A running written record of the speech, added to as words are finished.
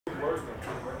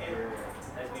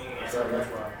It's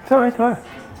all right, all right.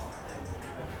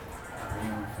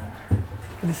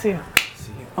 Good to see you.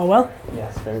 Oh, well?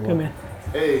 Yes, very well. Good, man.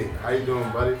 Hey, how you doing,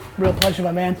 buddy? Real pleasure,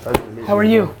 my man. Pleasure to meet How are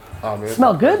you? Oh, man.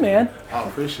 Smell good, man. I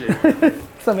appreciate it.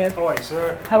 What's up, man? How are you,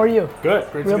 sir? How are you?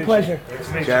 Good. Great Real pleasure.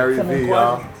 Gary V,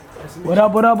 y'all. What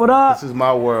up, what up, what up? This is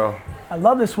my world. I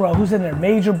love this world. Who's in there?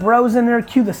 Major Bro's in there.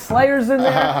 Q the Slayer's in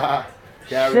there.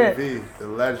 Gary Shit. V, the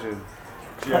legend.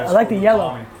 I like the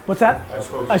yellow. What's that?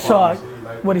 I saw it.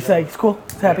 What'd he say? He's cool?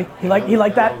 He's happy? He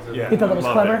liked that? Yeah. He thought that was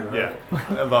Loved clever? it.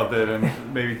 Yeah. I loved it.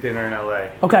 And maybe dinner in LA.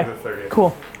 Okay, The 30th.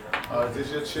 cool. Is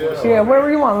this your chair? Yeah,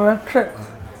 wherever you want, man. Sure.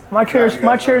 My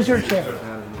chair's your chair.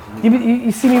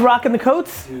 You see me rocking the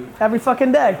coats every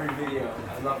fucking day.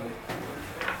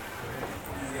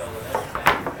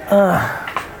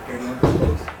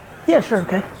 Yeah, sure,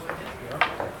 okay.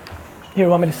 Here,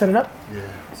 want me to set it up? Yeah.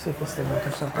 Let's see if this thing works or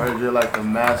I something. heard you're like the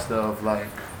master of like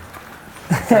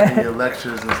setting your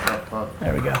lectures and stuff up.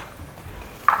 There we go.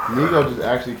 Nigo just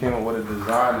actually came up with a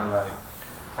design to like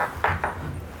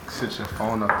sit your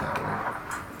phone up that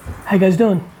way. How you guys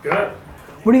doing? Good.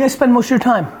 Where do you guys spend most of your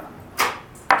time?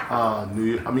 Well,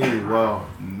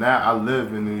 now I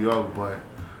live in New York, but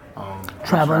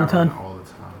Traveling a ton? all the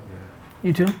time. Yeah.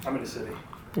 You too? I'm in the city.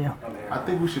 Yeah. I'm here. I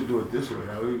think we should do it this way.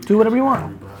 Do whatever you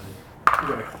want.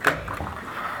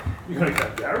 You gonna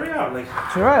cut Gary out? Like,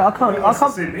 It's all right. I'll wants to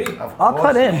come. see me. I'll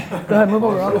cut in. Go ahead, move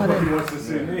over. I'll cut in. He wants to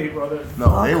see me, brother.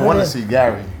 No, they cut want to in. see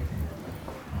Gary.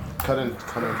 Come in.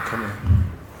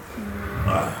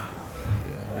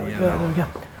 There we go.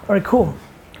 All right, cool.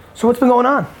 So what's been going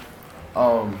on?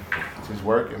 Just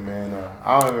working, man.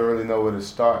 I don't even really know where to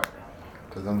start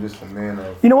because I'm just a man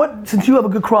of. You know what? Since you have a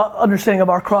good understanding of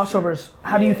our crossovers,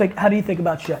 how do you think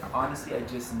about shit? Honestly, I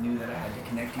just knew that I had to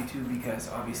connect you two because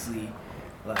obviously,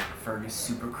 like, Ferg is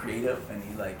super creative and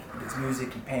he his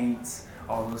music, he paints,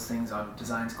 all those things,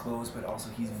 designs clothes, but also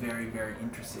he's very, very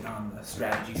interested on the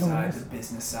strategy side, the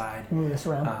business side. Move this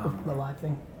around the live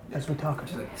thing as we talk.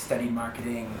 Just studied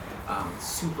marketing,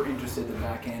 super interested in the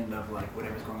back end of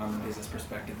whatever's going on in the business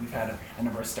perspective. We've had a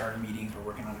number of starter meetings. We're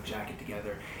working on a jacket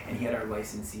together, and he had our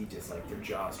licensee just their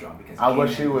jaws drawn because I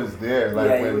wish he was there.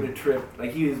 He would have tripped.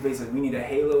 He was basically, we need a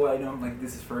Halo item.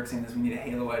 This is Ferg saying this. We need a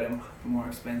Halo item, more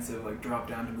expensive. Drop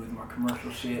down to more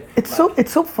commercial shit. It's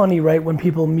so funny, right? When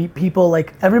people meet people,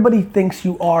 everybody thinks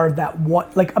you are that one.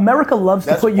 America loves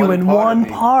to put you in one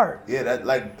part. Yeah,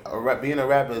 that being a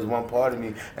rapper is one part of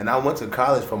me, and I went to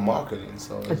college for marketing,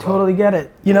 so. I totally get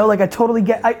it. I totally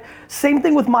get. Same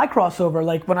thing with my crossover.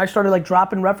 When I started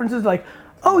dropping references,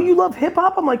 oh, you love hip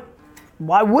hop? I'm like,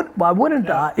 why wouldn't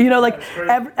I?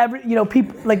 Every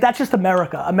people that's just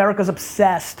America. America's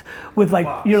obsessed with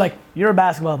you're a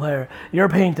basketball player, you're a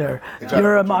painter,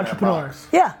 you're an entrepreneur.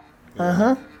 Yeah.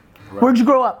 Right. Where'd you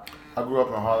grow up? I grew up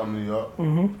in Harlem, New York.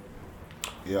 Mm-hmm.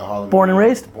 Yeah, Harlem. Born and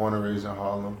raised? Born and raised in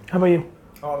Harlem. How about you?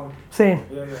 Harlem. Same.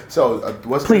 Yeah. So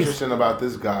what's interesting about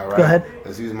this guy, right? Go ahead.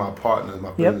 Is he's my partner,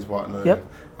 my business partner. Yep.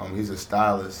 He's a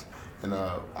stylist, and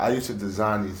I used to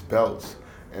design these belts.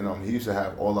 And he used to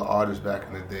have all the artists back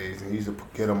in the days, and he used to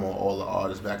get them on all the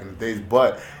artists back in the days.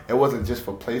 But it wasn't just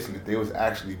for placing it; they was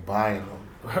actually buying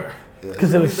them.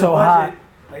 Because it was so hot.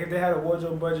 If they had a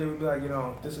wardrobe budget, we'd be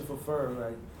this is for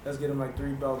Ferg. Let's get him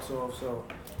 3 belts off. So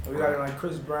we got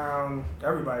Chris Brown,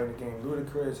 everybody in the game,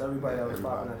 Ludacris, everybody that was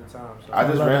popping at the time. So I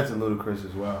just ran to Ludacris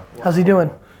as well. How's he doing?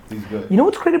 He's good. You know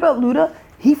what's great about Luda?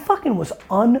 He fucking was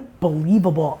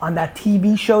unbelievable on that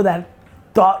TV show that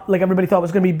everybody thought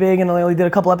was gonna be big, and they only did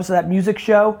a couple episodes of that music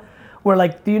show where on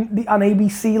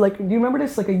ABC, do you remember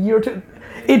this? A year or two,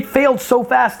 it failed so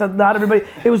fast that not everybody,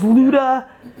 it was Luda,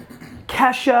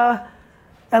 Kesha,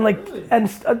 and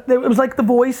it was The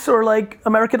Voice or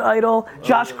American Idol,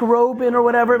 Josh Groban or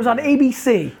whatever. It was on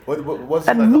ABC. Was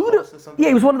and Luda, yeah,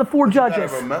 he was one of the 4 judges. You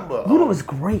gotta remember, Luda was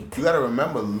great. You gotta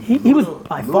remember, he was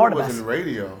by far the was best. in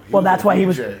radio. That's why he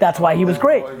was great.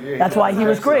 That's why he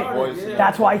was great.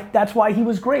 That's why he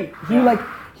was great.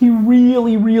 He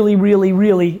really, really, really,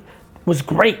 really was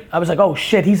great. I was oh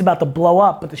shit, he's about to blow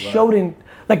up, but the show didn't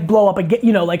blow up again.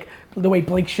 The way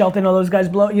Blake Shelton and all those guys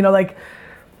blow.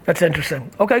 That's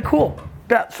interesting. Okay, cool.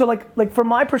 Yeah, so from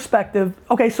my perspective,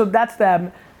 okay, so that's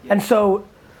them, and so,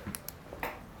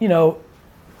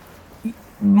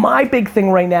 my big thing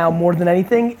right now, more than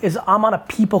anything, is I'm on a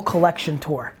people collection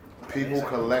tour. People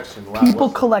collection. Wow. People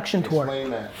collection tour. Explain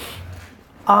that.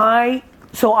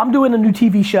 I'm doing a new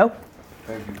TV show.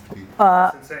 Thank you, Pete.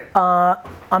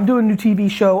 I'm doing a new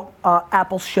TV show,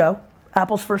 Apple's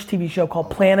first TV show called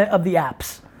Planet of the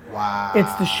Apps. Wow.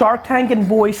 It's the Shark Tank and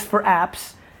voice for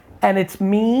apps, and it's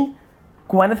me,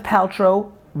 Gwyneth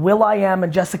Paltrow, will.i.am,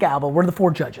 and Jessica Alba. We're the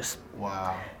 4 judges.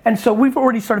 Wow. And so we've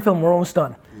already started filming. We're almost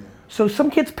done. Yeah. So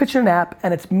some kid's pitching an app,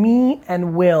 and it's me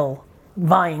and Will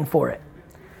vying for it.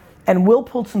 And Will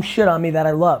pulled some shit on me that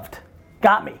I loved.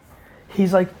 Got me.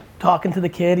 He's like talking to the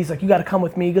kid. He's like, you got to come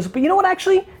with me. He goes, but you know what,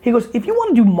 actually? He goes, if you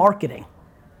want to do marketing,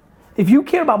 if you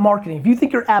care about marketing, if you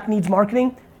think your app needs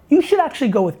marketing, you should actually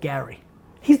go with Gary.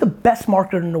 He's the best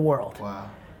marketer in the world. Wow.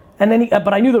 And then,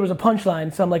 but I knew there was a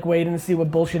punchline, so I'm like waiting to see what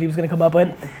bullshit he was gonna come up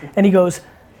with. And he goes,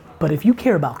 but if you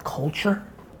care about culture,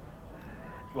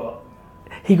 Well,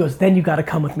 he goes, then you gotta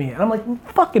come with me. And I'm like,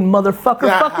 fucking motherfucker,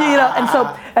 fuck you, you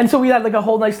know. And so we had like a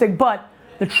whole nice thing. But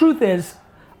the truth is,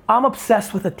 I'm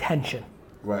obsessed with attention.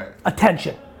 Right.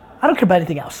 Attention. I don't care about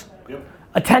anything else. Yep.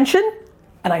 Attention,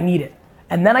 and I need it.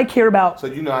 And then I care about So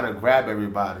you know how to grab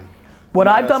everybody. what You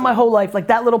know I've done my that's- whole life. Like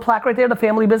that little plaque right there, the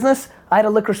family business. I had a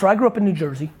liquor store. I grew up in New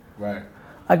Jersey. Right.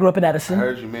 I grew up in I Edison.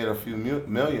 heard you made a few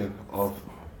million off.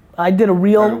 I did a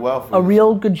Very well for you.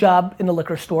 real good job in the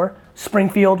liquor store.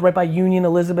 Springfield, right by Union,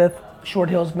 Elizabeth, Short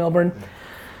Hills, Melbourne.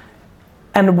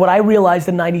 And what I realized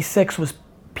in '96 was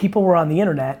people were on the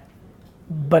internet,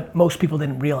 but most people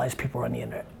didn't realize people were on the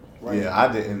internet. Yeah,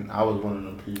 I didn't. I was one of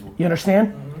them people. You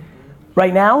understand?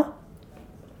 Right now,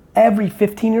 every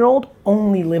 15-year-old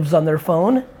only lives on their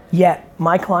phone, yet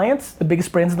my clients, the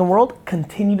biggest brands in the world,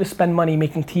 continue to spend money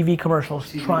making TV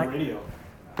commercials. radio.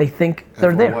 They think And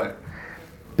they're for there. What?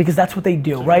 Because that's what they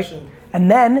do, right? Tradition. And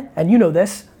then, and you know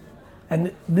this,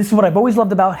 and this is what I've always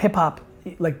loved about hip hop,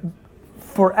 like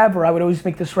forever, I would always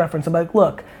make this reference. I'm like,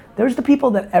 look, there's the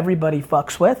people that everybody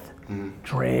fucks with,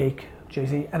 Drake,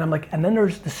 Jay-Z, and I'm like, and then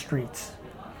there's the streets.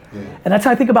 Yeah. And that's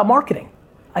how I think about marketing.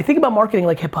 I think about marketing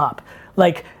like hip hop.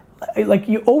 Like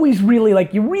you always really,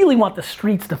 like you really want the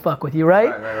streets to fuck with you,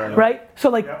 right? Right? So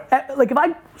like if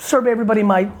I survey everybody in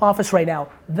my office right now,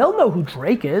 they'll know who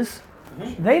Drake is.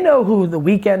 They know who The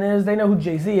Weeknd is. They know who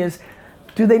Jay-Z is.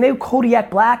 Do they know Kodiak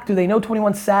Black? Do they know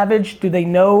 21 Savage? Do they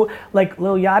know like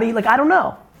Lil Yachty? Like I don't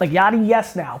know. Like Yachty,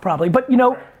 yes now probably. But you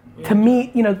know, to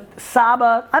me, you know,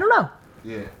 Saba, I don't know.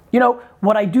 Yeah. You know,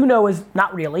 what I do know is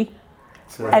not really.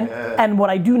 So, And what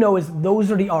I do know is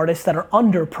those are the artists that are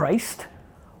underpriced,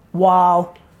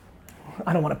 while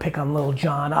I don't want to pick on Lil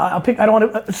Jon. I don't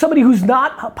want to, somebody who's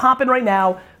not popping right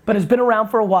now, but has been around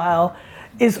for a while,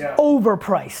 is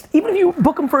overpriced. Even if you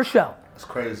book them for a show. It's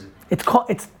crazy. It's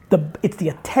the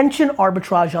attention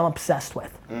arbitrage I'm obsessed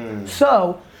with.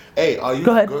 So, Hey, are you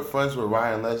Go ahead. good friends with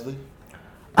Ryan Leslie?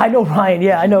 I know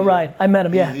Ryan, I know Ryan. I met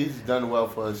him, yeah. He's done well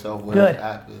for himself with Good. his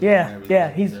app. and Yeah, everything. yeah,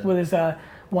 he's with his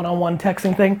one-on-one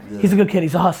texting thing. He's a good kid,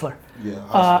 he's a hustler. Yeah,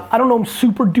 hustler. I don't know him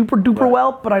super duper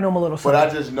well, but I know him a little. But I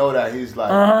just know that he's like,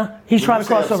 He's when trying you to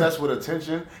cross say over. obsessed with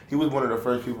attention. He was one of the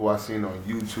first people I seen on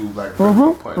YouTube, like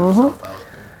really putting himself out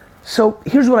there. So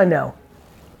here's what I know.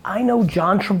 I know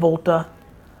John Travolta,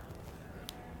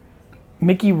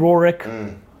 Mickey Rourke,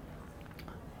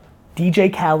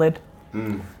 DJ Khaled.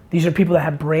 These are people that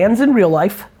had brands in real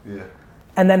life Yeah,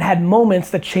 and then had moments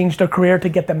that changed their career to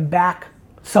get them back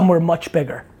somewhere much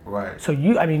bigger. right. So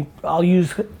I'll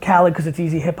use Khaled because it's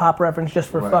easy hip hop reference just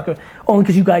for Right. fucking, only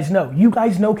because you guys know. You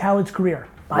guys know Khaled's career.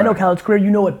 I know Right. Khaled's career, you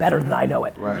know it better than I know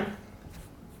it. Right.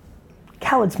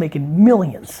 Khaled's making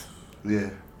millions. Yeah.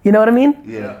 You know what I mean?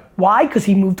 Yeah. Why? Because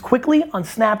he moved quickly on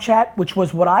Snapchat, which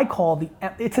was what I call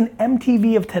it's an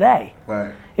MTV of today.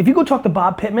 Right. If you go talk to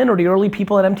Bob Pittman or the early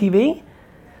people at MTV,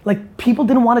 like people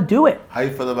didn't want to do it. How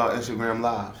you feel about Instagram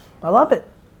Live? I love it.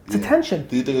 It's Yeah. attention.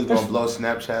 Do you think it's gonna blow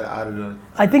Snapchat out of the?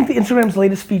 I think the Instagram's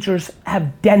latest features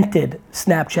have dented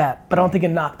Snapchat, but I don't think it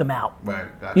knocked them out. Right.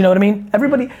 Gotcha. You know what I mean?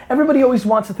 Everybody always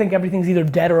wants to think everything's either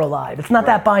dead or alive. It's not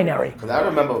that binary. Because I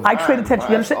remember. I Vine. trade attention,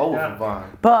 you Vine's understand? old for Vine.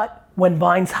 But when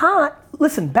Vine's hot,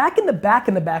 listen, back in the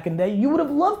day, you would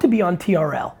have loved to be on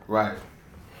TRL. Right.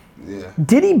 Yeah.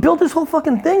 Diddy built his whole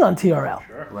fucking thing on TRL.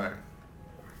 Right.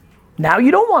 Now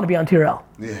you don't want to be on TRL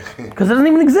Yeah. because it doesn't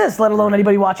even exist, let alone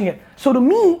anybody watching it. So to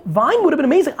me, Vine would have been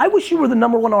amazing. I wish you were the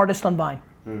 #1 artist on Vine.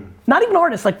 Not even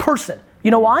artist, like person.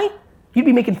 You know why? You'd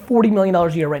be making $40 million a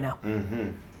year right now.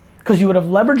 Because you would have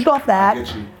leveraged off that.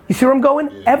 get you. You see where I'm going?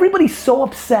 Yeah. Everybody's so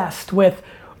obsessed with,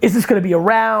 is this going to be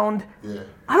around? Yeah.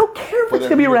 I don't care if But it's if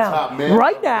going to be you're around. top man,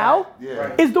 Right now, yeah.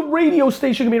 is the radio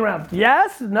station going to be around?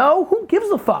 Yes? No? Who gives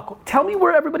a fuck? Tell me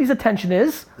where everybody's attention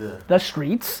is. Yeah. The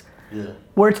streets. Yeah.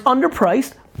 Where it's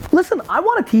underpriced. Listen, I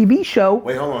want a TV show.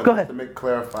 Wait, hold on. Go Just ahead. to make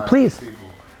clarify. Please. For people,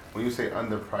 when you say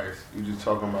underpriced, you just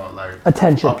talking about like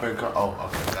Attention. Up and oh,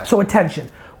 okay. Gotcha. So attention.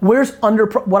 Where's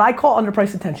what I call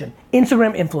underpriced attention?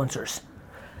 Instagram influencers.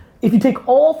 If you take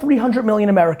all 300 million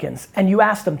Americans and you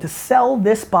ask them to sell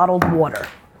this bottled water,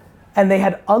 and they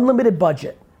had unlimited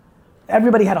budget,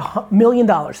 everybody had $1 million.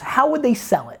 How would they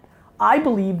sell it? I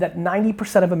believe that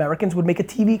 90% of Americans would make a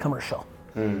TV commercial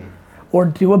or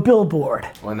do a billboard.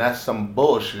 Well, that's some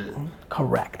bullshit.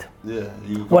 Correct. Yeah.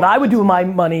 What I would do with my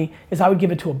money is I would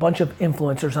give it to a bunch of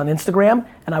influencers on Instagram,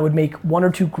 and I would make 1 or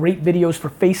 2 great videos for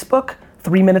Facebook,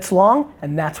 3 minutes long,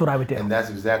 and that's what I would do. And that's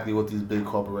exactly what these big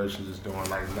corporations is doing,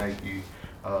 like Nike,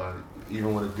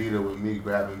 even with Adidas, with me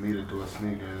grabbing me to do a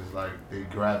sneaker, is like they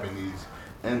grabbing these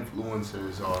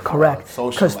influencers or Correct.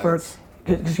 socialites.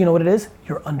 Because you know what it is?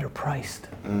 You're underpriced.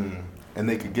 And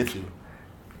they could get you.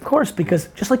 Of course, because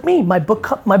just like me, my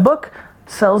book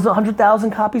sells 100,000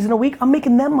 copies in a week. I'm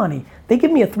making them money. They give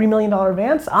me a $3 million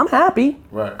advance. I'm happy.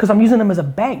 Right. Because I'm using them as a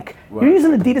bank. Right. You're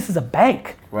using Adidas as a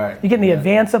bank. Right. You're getting the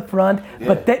advance up front. Yeah.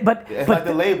 But it's like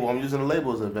the label. I'm using the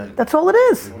label as a bank. that's all it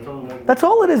is. That's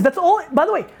all it is. That's all. By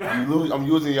the way, I'm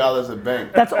using y'all as a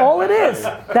bank. that's all it is.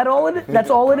 That's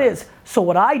all it is. So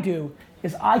what I do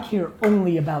is I care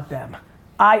only about them.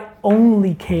 I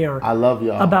only care I love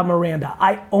y'all. about Miranda.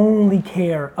 I only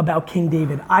care about King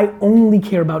David. I only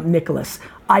care about Nicholas.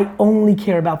 I only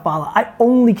care about Bala. I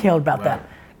only care about them.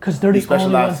 Because they're the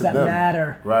only ones that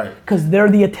matter. Right. Because they're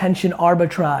the attention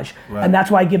arbitrage. Right. And that's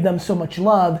why I give them so much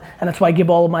love. And that's why I give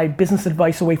all of my business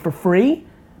advice away for free.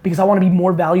 Because I want to be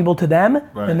more valuable to them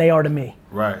than they are to me.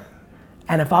 Right.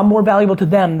 And if I'm more valuable to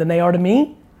them than they are to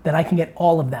me, then I can get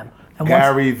all of them. And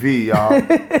Gary V, y'all.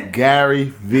 Gary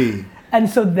V. And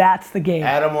so that's the game.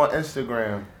 Add him on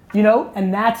Instagram. You know,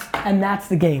 and that's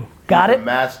the game. Got He's it? the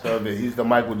master of it. He's the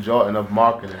Michael Jordan of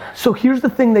marketing. So here's the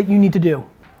thing that you need to do.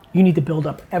 You need to build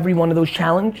up every one of those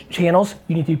challenge channels.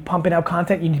 You need to be pumping out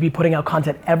content. You need to be putting out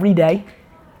content every day.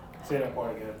 Say that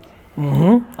part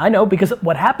again. I know, because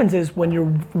what happens is when you're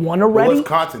one already. What's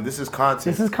content? This is content.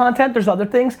 This is content. There's other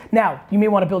things. Now, you may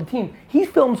want to build a team. He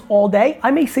films all day.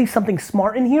 I may say something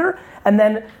smart in here, and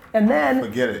then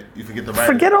Forget it. You forget the right.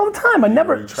 forget it all the time. I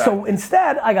never. retract So it.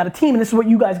 instead, I got a team, and this is what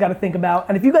you guys got to think about.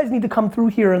 And if you guys need to come through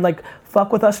here and like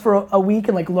fuck with us for a week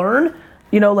and like learn,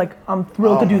 you know, like I'm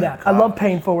thrilled to do that. I love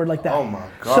paying forward like that. Oh my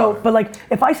God. So, but like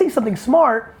if I say something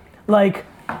smart, like,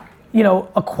 you know,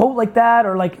 a quote like that,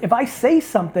 or like if I say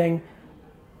something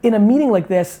in a meeting like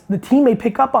this, the team may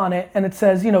pick up on it and it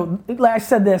says, you know, like I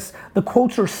said this, the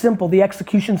quotes are simple, the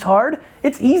execution's hard.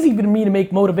 It's easy for me to make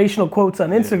motivational quotes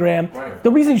on Instagram. Right. The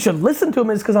reason you should listen to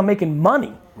them is because I'm making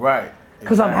money. Right.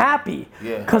 Because I'm happy.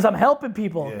 Yeah. Because I'm helping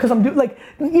people. Because I'm doing, like,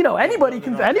 you know, anybody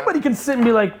can sit and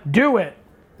be like, do it.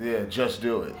 Yeah, just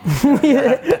do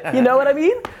it. You know what I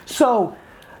mean? So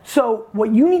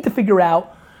what you need to figure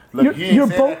out, Look, you're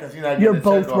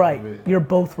both right. You're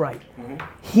both right.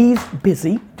 He's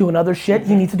busy doing other shit.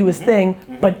 He needs to do his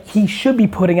thing, but he should be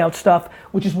putting out stuff,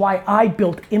 which is why I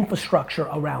built infrastructure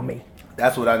around me.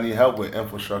 That's what I need help with,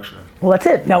 infrastructure. Well, that's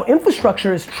it. Now,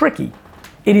 infrastructure is tricky.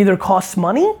 It either costs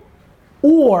money,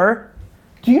 or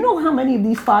do you know how many of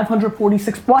these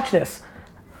 546, watch this,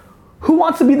 who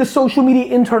wants to be the social media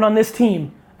intern on this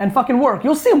team and fucking work?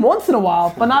 You'll see them once in a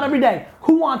while, but not every day.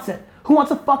 Who wants it? Who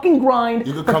wants to fucking grind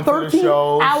You could for come to the 13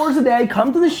 shows. hours a day,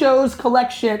 come to the shows,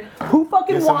 collect shit? Who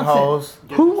fucking Get some wants hoes.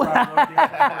 it?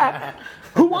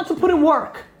 Who wants to put in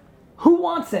work? Who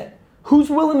wants it? Who's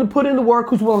willing to put in the work?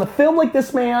 Who's willing to film like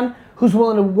this man? Who's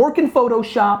willing to work in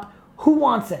Photoshop? Who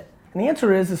wants it? And the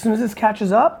answer is, as soon as this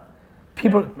catches up,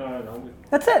 people,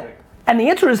 that's it. And the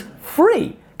answer is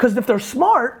free, because if they're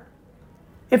smart,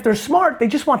 they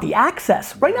just want the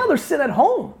access. Right now they're sitting at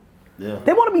home. Yeah.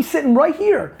 They want to be sitting right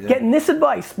here, getting this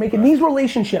advice, making these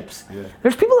relationships. Yeah.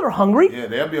 There's people that are hungry. Yeah,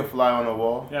 there'll be a fly on the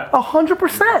wall. Yeah.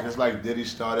 100%. Just like Diddy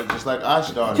started, just like I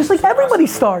started. Just like everybody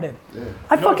started. Yeah.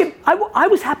 I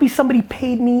was happy somebody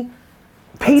paid my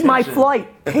Attention. flight,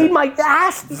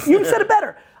 you said it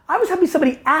better. I was happy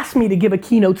somebody asked me to give a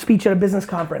keynote speech at a business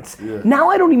conference. Yeah. Now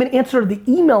I don't even answer the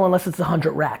email unless it's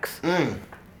 100 racks. Yeah.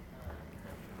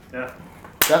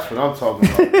 That's what I'm talking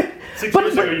about. 6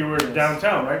 years ago, you were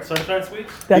downtown, right? Sunshine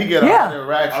Suites? He get Yeah. 100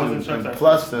 racks I was in and Sunshine.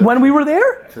 plus to When we were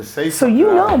there? say So something.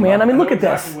 you know, man. I mean, I look know at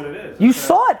this. exactly what it is. You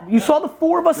saw it. You saw the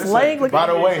four of us Listen, laying like. by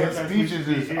the way, his Sunshine speeches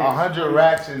Suites is here. 100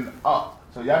 racks and up.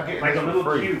 So y'all getting Like this a for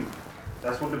little free. cube.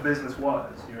 That's what the business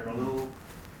was. You're in a little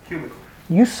cubicle.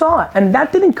 You saw it, and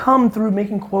that didn't come through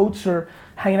making quotes or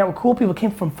hanging out with cool people. It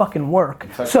came from fucking work.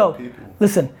 Touching So, people.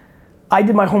 listen, I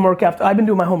did my homework after. I've been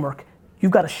doing my homework.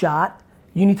 You've got a shot.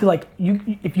 You need to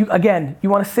if you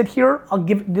want to sit here, I'll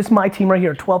give this my team right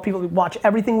here. 12 people watch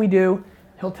everything we do.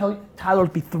 He'll tell you, Tyler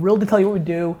would be thrilled to tell you what we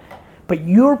do, but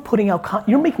you're putting out,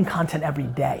 you're making content every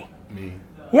day. Me.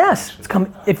 Yes, You it's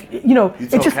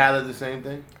told just, Khaled the same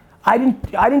thing? I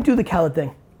didn't do the Khaled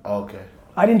thing. Okay.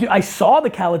 I saw the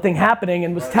Khaled thing happening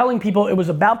and was telling people it was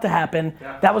about to happen.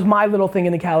 Yeah. That was my little thing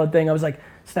in the Khaled thing. I was like,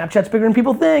 Snapchat's bigger than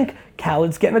people think.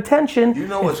 Khaled's getting attention. You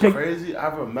know what's crazy?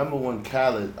 I remember when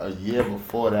Khaled, a year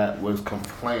before that, was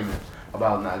complaining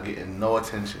about not getting no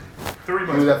attention. 3 He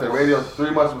months. was at the radio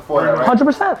 3 months before that, right?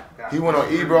 100%. He went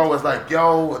on Ebro and was like,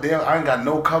 yo, I ain't got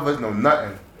no covers, no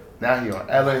nothing. Now he on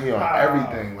Ellen, he on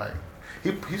everything. Like,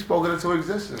 he spoke it into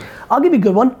existence. I'll give you a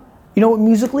good one. You know what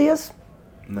Musically is?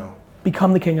 No.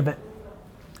 Become the king of it.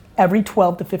 Every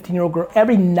 12 to 15-year-old girl,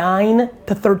 every 9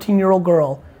 to 13-year-old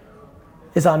girl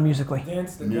is on Musically. The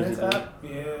dance Musically? app?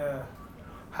 Yeah.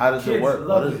 How does it Kids work?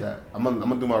 love What is it. that? I'm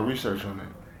gonna do my research on it.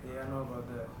 Yeah, I know about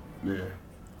that. Yeah.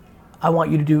 I want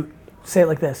you to say it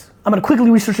like this. I'm gonna quickly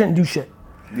research it and do shit.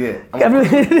 Yeah. You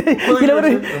know what I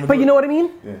mean? But you know what I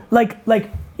mean? Yeah.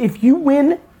 Like if you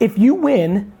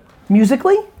win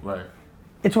Musically, Right.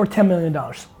 it's worth $10 million.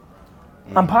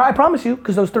 I promise you,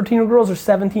 because those 13-year-old girls are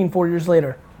 17 4 years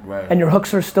later. Right. And your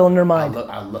hooks are still in their I mind.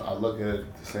 look at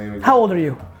it the same. How old are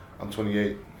you? I'm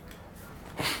 28.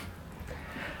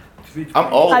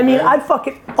 I'm old. I mean, man. I'd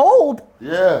fucking old.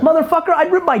 Yeah. Motherfucker, I'd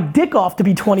rip my dick off to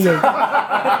be 28.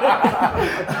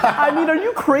 I mean, are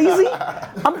you crazy?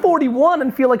 I'm 41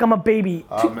 and feel like I'm a baby.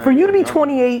 Man, For you to be you're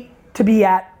 28, to be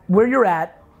at where you're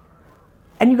at,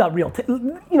 and you got real,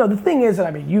 you know, the thing is, and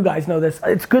I mean, you guys know this,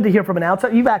 it's good to hear from an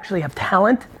outside, you actually have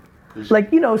talent.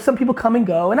 Like, you know, some people come and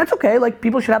go, and that's okay. Like,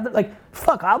 people should have, like,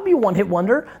 fuck, I'll be a one-hit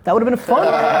wonder. That would have been fun.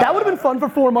 That would have been fun for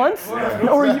 4 months.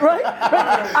 Or, right?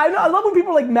 I love when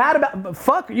people are, like, mad about, but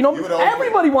fuck, you know,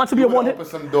 everybody wants to be a one-hit. Open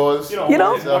some doors. You know, You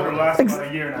know? wonder lasts about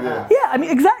a year and a half. Yeah, I mean,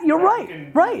 exactly, you're You right,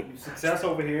 can- right. you Success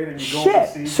over here, and you go Shit,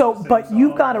 overseas. so, but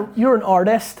you've got to, you're an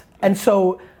artist, and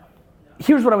so,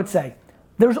 here's what I would say.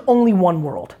 There's only one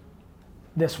world.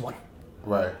 This one.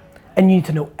 Right. And you need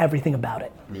to know everything about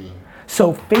it. Me.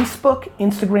 So Facebook,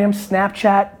 Instagram,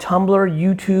 Snapchat, Tumblr,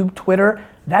 YouTube, Twitter,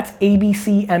 that's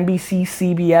ABC, NBC,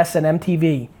 CBS, and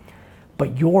MTV.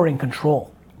 But you're in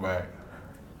control. Right.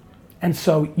 And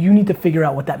so you need to figure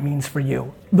out what that means for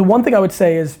you. The one thing I would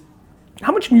say is,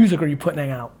 how much music are you putting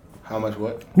out? How much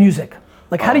what? Music.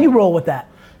 Like, how do you roll with that?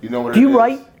 You know what Do it you is?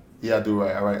 write? Yeah, I do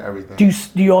write. I write everything. Do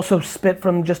you also spit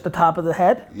from just the top of the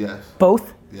head? Yes.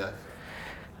 Both? Yes.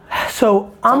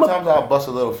 So Sometimes I'll bust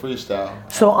a little freestyle.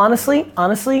 So honestly,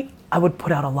 I would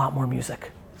put out a lot more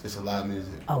music. Just a lot of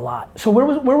music. A lot. So where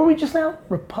were we just now?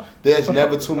 There's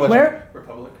never too much. Where?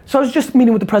 Republic. So I was just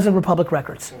meeting with the president of Republic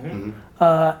Records.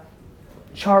 Mm-hmm.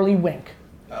 Charlie Wink.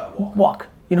 Walk.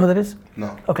 You know who that is?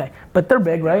 No. Okay, but they're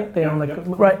big, right? They own like, Yep.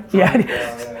 right?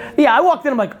 Yeah. Yeah, I walked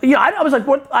in, I'm like, yeah, I was like,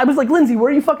 what? I was like, Lindsay, where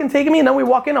are you fucking taking me? And then we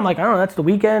walk in, I'm like, I don't know, that's the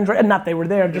Weeknd, right? And not they were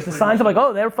there, just the signs. I'm like,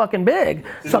 oh, they're fucking big.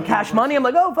 So Cash Money, I'm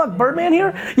like, oh, fuck, Birdman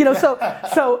here? You know,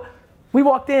 so we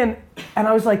walked in, and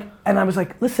I was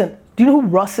like, listen, do you know who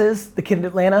Russ is, the kid in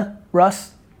Atlanta?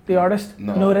 Russ, the artist?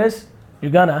 No. You know who it is?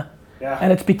 You're gonna. Yeah.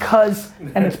 And it's because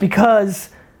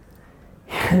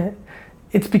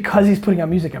he's putting out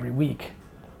music every week.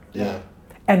 Yeah.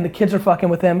 And the kids are fucking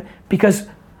with him because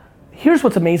here's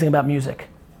what's amazing about music.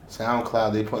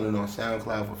 SoundCloud, they putting it on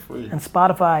SoundCloud for free. And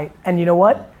Spotify, and you know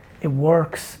what? It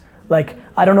works. Like,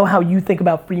 I don't know how you think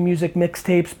about free music,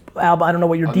 mixtapes, album, I don't know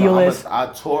what your deal is.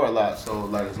 I tour a lot, so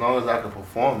like as long as I can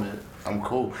perform it, I'm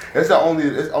cool. It's only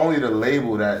the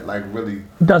label that like really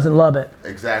Doesn't love it.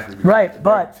 exactly. Right, they're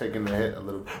but- taking the hit a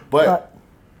little. But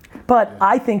But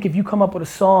I think if you come up with a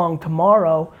song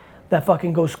tomorrow that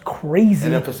fucking goes crazy.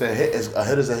 and if it's a hit is a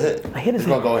hit. A hit is it's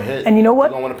gonna go a hit. And you know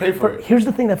what? You're gonna want to pay for it. Here's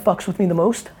the thing that fucks with me the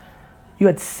most. You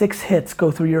had 6 hits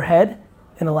go through your head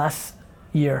in the last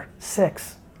year.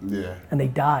 6. Yeah. And they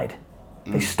died.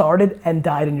 They started and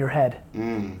died in your head.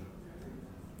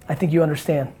 I think you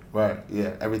understand. Right.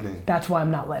 Yeah. Everything. That's why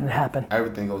I'm not letting it happen.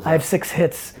 Everything goes. I have up. 6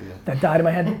 hits that died in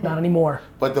my head, not anymore.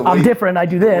 But the I'm way- different, I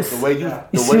do this. The way you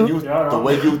the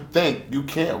way you think, you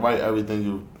can't write everything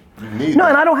you need. No,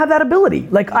 and I don't have that ability.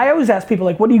 Like, I always ask people,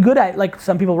 like, what are you good at? Like,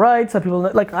 some people write, some people,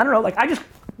 like, I don't know. Like, I just,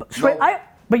 straight, No.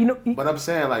 but you know, But I'm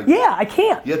saying like yeah, I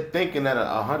can't. you're thinking at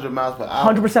 100 miles per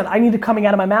hour. 100%. I need it coming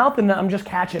out of my mouth and I'm just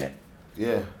catching it.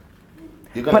 Yeah.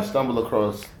 You're gonna But- stumble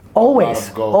across. Always, a lot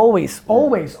of gold.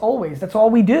 always. That's all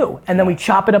we do. And then we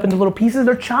chop it up into little pieces.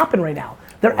 They're chopping right now.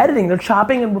 They're editing, they're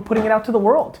chopping, and we're putting it out to the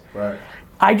world. Right.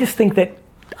 I just think that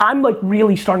I'm like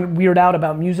really starting to weird out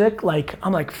about music. Like,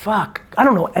 I'm like, fuck. I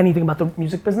don't know anything about the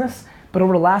music business, but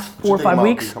over the last 4 or 5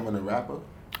 weeks, Becoming a rapper.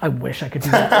 I wish I could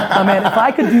do that. I mean, if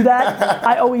I could do that,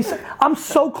 I'm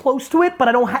so close to it, but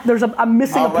I don't have, I'm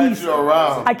missing I'll a write piece. you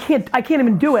around. I can't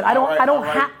even do it. I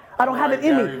don't have it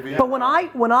in Gary me. Vee. But when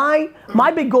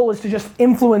my big goal is to just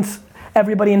influence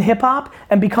everybody in hip hop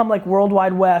and become like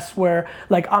Worldwide West, where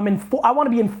like I want to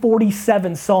be in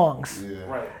 47 songs. Yeah.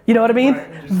 Right. You know what I mean?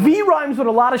 Right. V rhymes with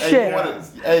a lot of shit. You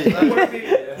want to be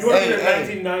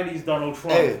the 1990s Donald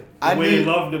Trump. Hey, I need,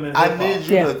 loved him in I need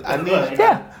you Yeah.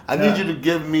 to. I need you to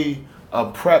give me a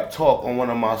prep talk on one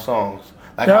of my songs.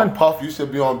 Like Done. how Puff used to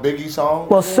be on Biggie songs.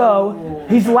 Well, so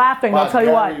he's laughing. I'll By tell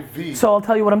you why. Gary V. So I'll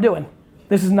tell you what I'm doing.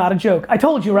 This is not a joke. I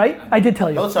told you, right? I did tell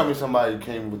you. Don't tell me somebody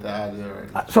came with the idea already.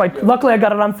 So luckily I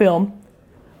got it on film.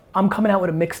 I'm coming out with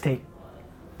a mixtape.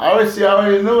 I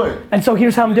already knew it. And so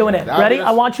here's how I'm doing it. Now Ready? this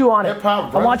I want you on it.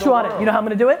 hip-hop I want runs you the on it. world. You know how I'm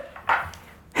gonna do it?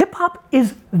 Hip hop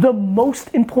is the most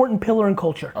important pillar in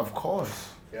culture. Of course.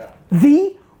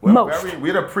 The We're most.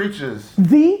 we're the preachers.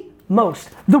 The most.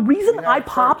 The reason have I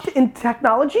popped church. in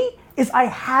technology is I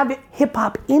have hip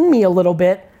hop in me a little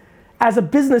bit as a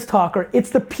business talker. It's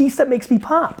the piece that makes me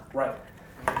pop. Right.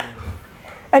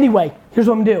 Anyway, here's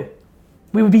what I'm gonna do.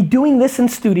 We would be doing this in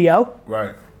studio.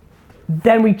 Right.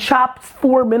 Then we chop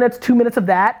 4 minutes, 2 minutes of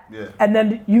that. Yeah. And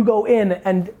then you go in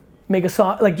and make a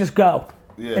song, like just go.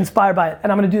 Yeah. Inspired by it.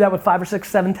 And I'm gonna do that with 5 or 6,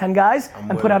 7, 10 guys I'm and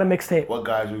with put out a it. mixtape. What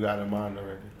guys you got in mind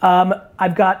already?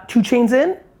 I've got 2 Chainz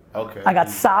in. Okay. I got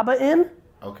Saba in.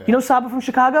 Okay. You know Saba from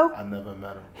Chicago? I never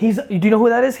met him. Do you know who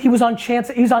that is? He was on Chance.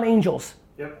 He's on Angels.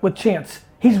 Yep. With Chance.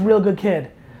 He's a real good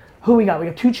kid. Who we got? We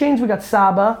got 2 Chainz. We got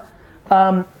Saba.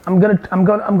 I'm going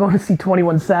to see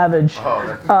 21 Savage Oh,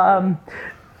 that's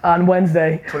on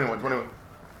Wednesday. 21.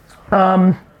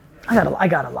 I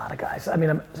got a lot of guys. I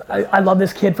mean, I love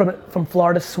this kid from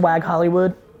Florida, Swag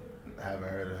Hollywood. I haven't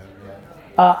heard of him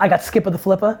yet. I got Skipper the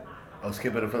Flipper. Oh,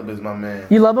 Skipper the Flip is my man.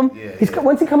 You love him? Yeah, He's yeah.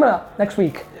 When's he coming up? Next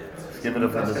week. Skipper the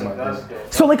Flip is my man.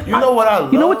 So like, You know what I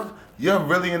love? You know what? You're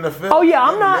really in the film. Oh, yeah,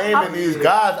 I'm You're not- naming these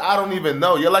guys. I don't even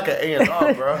know. You're like an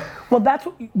A&R, bro. Well, that's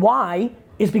why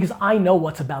is because I know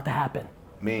what's about to happen.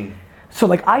 Me. So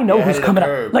like I know Yeah, who's ahead of coming the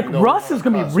up. curve. Like You know Russ what's is on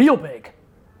gonna the be cusp. real big.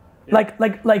 Like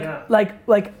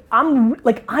I'm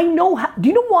like I know how. Do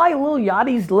you know why Lil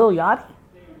Yachty's Lil Yachty?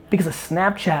 Because of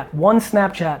Snapchat. One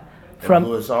Snapchat from.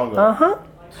 Blew a song up.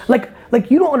 Like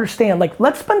you don't understand. Like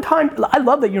let's spend time. I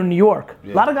love that you're in New York. A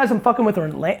lot of guys I'm fucking with are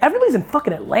in Atlanta. Everybody's in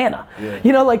fucking Atlanta. Yeah.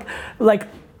 You know like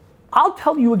I'll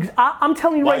tell you. I'm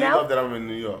telling you Why right you now. love that I'm in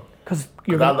New York? Because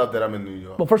Because I love that I'm in New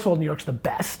York. Well, first of all, New York's the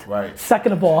best. Right.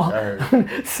 Second of all, I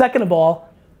heard. second of all,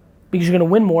 because you're gonna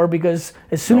win more. Because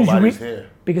as soon Nobody's as you here.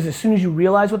 because as soon as you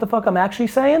realize what the fuck I'm actually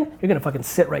saying, you're gonna fucking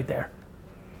sit right there.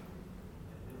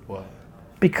 What?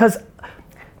 Because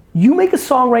you make a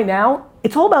song right now,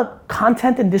 it's all about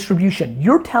content and distribution.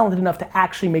 You're talented enough to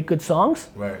actually make good songs.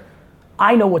 Right.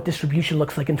 I know what distribution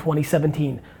looks like in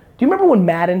 2017. Do you remember when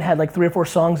Madden had like 3 or 4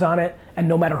 songs on it, and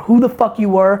no matter who the fuck you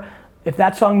were, if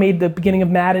that song made the beginning of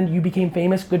Madden, you became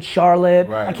famous. Good Charlotte.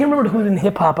 Right. I can't remember who's in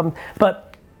hip hop,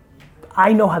 but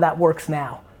I know how that works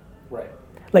now. Right.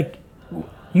 Like,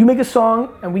 you make a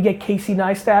song and we get Casey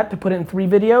Neistat to put it in 3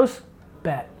 videos,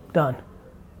 bet, done.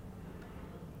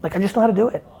 Like, I just know how to do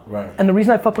it. Right. And the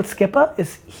reason I fuck with Skipper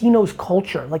is he knows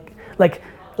culture.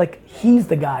 Like he's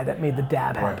the guy that made the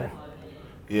dab happen.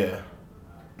 Yeah.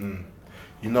 Mm.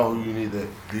 You know who you need to,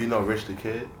 do you know Rich the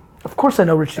Kid? Of course I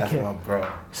know Rich the That's Kid. my bro.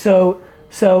 So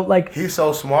like, He's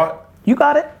so smart. you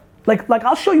got it? Like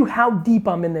I'll show you how deep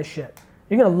I'm in this shit.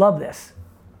 You're gonna love this.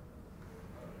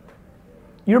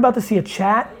 You're about to see a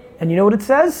chat, and you know what it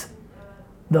says?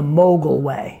 The mogul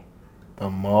way. The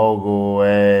mogul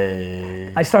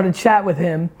way. I started chat with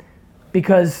him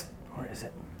because, where is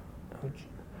it? Where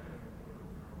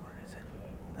is it?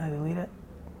 Did I delete it?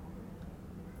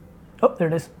 Oh, there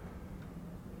it is.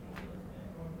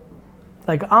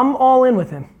 Like, I'm all in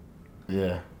with him.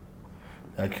 Yeah.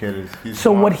 That kid is, he's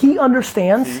So smart. what he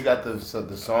understands, See, you got the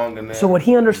song in there. so what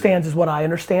he understands is what I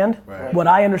understand. Right. What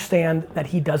I understand that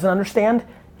he doesn't understand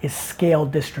is scale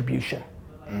distribution.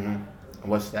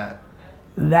 What's that?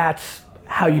 That's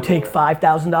how you take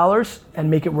 $5,000 and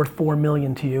make it worth $4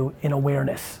 million to you in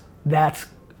awareness. That's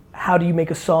how do you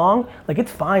make a song? Like,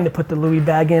 it's fine to put the Louis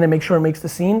bag in and make sure it makes the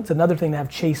scene. It's another thing to have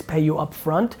Chase pay you up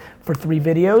front for 3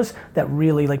 videos that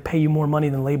really like pay you more money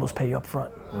than labels pay you up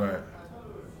front. Right.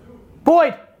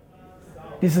 Boyd!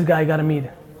 This is the guy you gotta meet.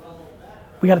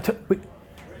 We gotta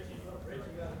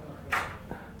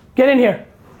get in here.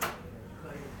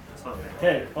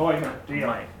 Hey, oh wait, no,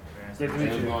 Dion. Nice to meet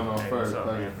What's you. going on first?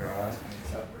 Pleasure.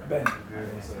 Hey,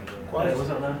 what's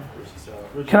up, man?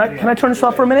 Can I turn this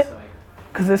off for a minute?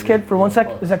 Cause this kid, for 1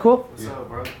 sec, is that cool? What's up,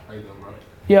 bro? How you doing, bro?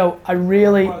 Yo, I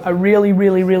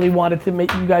really wanted to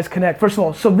make you guys connect. First of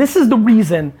all, so this is the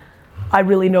reason I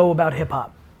really know about hip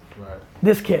hop. Right.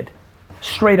 This kid,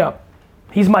 straight up,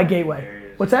 he's my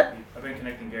gateway. What's that? I've been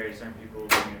connecting Gary to certain people,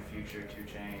 being in Future, 2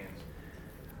 Chainz,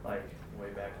 like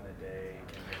back in the day.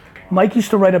 Mike used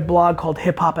to write a blog called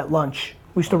Hip Hop at Lunch.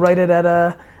 We used to write it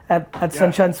at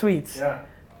Sunshine Suites.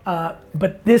 Yeah.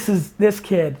 But this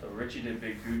kid. So Richie did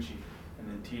Big Gucci, and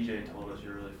then TJ told us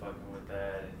you're really fucking with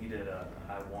that, and he did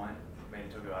I Want,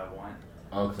 made Tokyo I Want.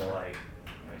 Okay. So like,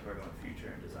 he's working with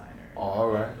Future and Designer. Oh, all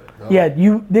right. Yeah,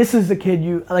 this is the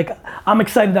kid like, I'm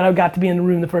excited that I got to be in the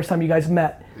room the first time you guys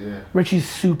met. Yeah. Richie's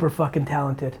super fucking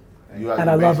talented. You and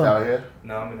I love him. out here?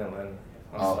 No, I'm in Atlanta.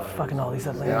 Oh, fucking all these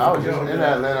Atlanta. Yeah, I was just in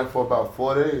Atlanta for about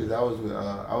 4 days. I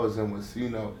was in with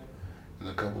Cino and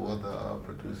a couple other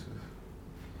producers.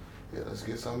 Yeah, let's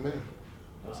get something in.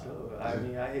 Let's go. I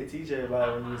mean, I hit TJ about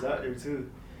it when he was out there too.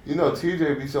 You know,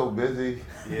 TJ be so busy.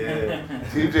 Yeah.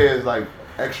 TJ is like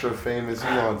extra famous. He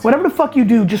on Whatever the fuck you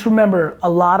do, just remember a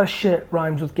lot of shit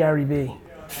rhymes with Gary Vee.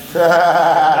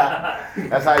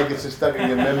 That's how you get you stuck in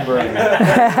your membrane.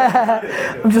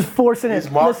 I'm just forcing He's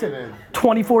it. marketing. Listen,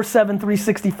 24/7,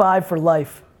 365 for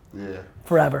life. Yeah.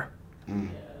 Forever.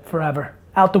 Forever.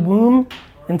 Out the womb,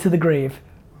 into the grave.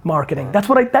 Marketing. That's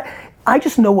what I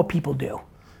just know what people do.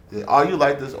 Yeah. Are you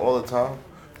like this all the time?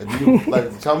 And do you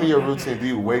like tell me your routine? Do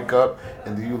you wake up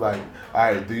and do you like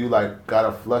alright, do you like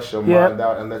gotta flush your mind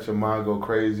out and let your mind go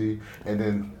crazy and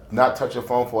then not touch your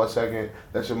phone for a second,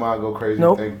 let your mind go crazy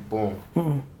Nope. and think,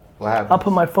 boom. What happens? I'll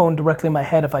put my phone directly in my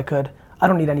head if I could. I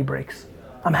don't need any breaks.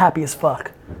 I'm happy as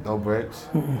fuck. No breaks?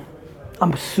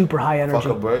 I'm super high energy.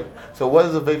 Fuck a break. So what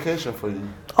is a vacation for you?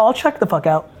 I'll check the fuck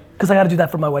out. Because I got to do that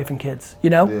for my wife and kids,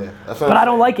 you know? Yeah, that's what But I'm I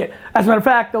don't saying. like it. As a matter of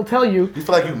fact, they'll tell you, You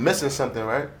feel like you're missing something,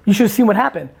 right? you should have seen what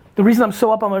happened. The reason I'm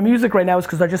so up on my music right now is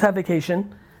because I just had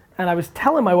vacation. And I was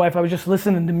telling my wife I was just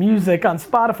listening to music on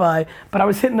Spotify, but I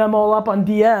was hitting them all up on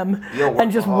DM You're a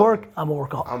and just workaholic. work. I'm a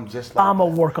workaholic. I'm just like I'm a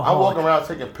that. workaholic. I'm walking around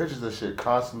taking pictures of shit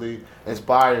constantly,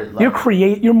 inspired.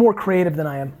 Like, You're more creative than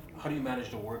I am. How do you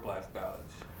manage the work-life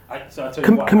balance? So I'll tell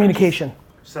you why. Communication.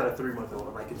 Just had a 3-month-old,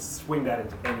 and I can swing that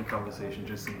into any conversation,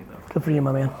 just so you know. Good for you,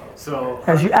 my man. So,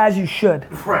 As you should.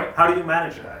 right, how do you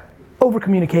manage that? Over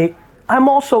communicate. I'm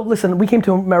also, listen, we came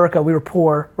to America, we were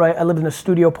poor, right? I lived in a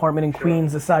studio apartment in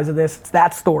Queens the size of this. It's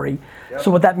that story. Yep. So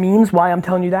what that means, why I'm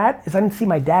telling you that, is I didn't see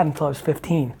my dad until I was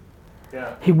 15.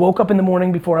 Yeah. He woke up in the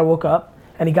morning before I woke up,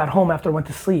 and he got home after I went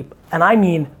to sleep. And I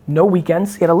mean, no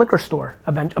weekends. He had a liquor store.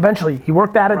 Eventually, he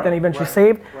worked at it, then he eventually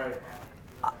saved. Right.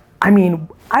 I mean,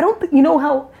 I don't think, you know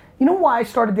why I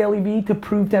started Daily V? To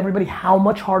prove to everybody how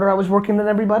much harder I was working than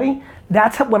everybody?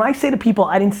 That's how, when I say to people,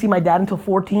 I didn't see my dad until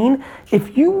 14,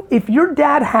 if your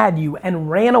dad had you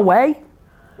and ran away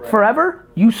forever,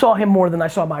 you saw him more than I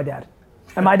saw my dad.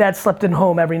 And my dad slept in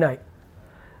home every night.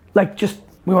 Like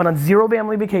we went on 0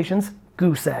 family vacations,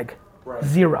 goose egg,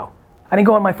 0. I didn't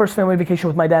go on my first family vacation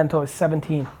with my dad until I was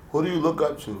 17. who do you look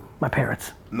up to? My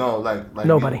parents. No, like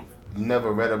Nobody. You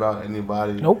never read about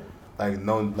anybody. Nope. Like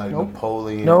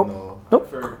Napoleon. Nope. Or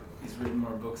Nope. Ferg, he's written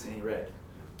more books than he read.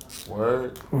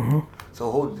 Word.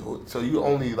 So so you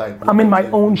only like. I'm in my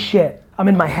own shit. I'm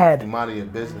in my head. You mind your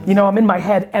business. You know, I'm in my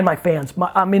head and my fans.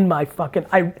 I'm in my fucking,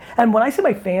 and when I say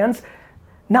my fans,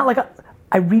 not like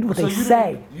I read what So they you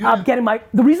say. didn't- you I'm didn't- getting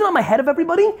the reason I'm ahead of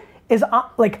everybody is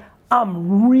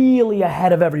I'm really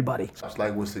ahead of everybody. It's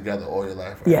like was together all your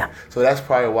life, right? Yeah. So that's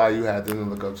probably why you had them to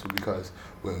look up to, because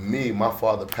with me, my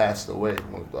father passed away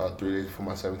 3 days before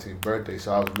my 17th birthday,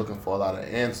 so I was looking for a lot of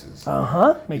answers. Makes You know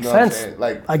what I'm sense. saying?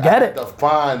 Like I get had it. to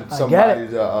find get somebody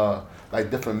it. to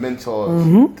like different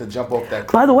mentors to jump off that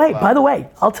cliff. By and the fly. way,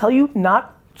 I'll tell you,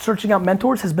 not searching out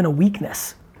mentors has been a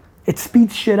weakness. It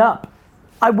speeds shit up.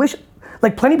 I wish,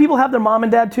 like plenty of people have their mom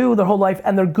and dad too their whole life,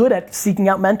 and they're good at seeking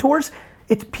out mentors.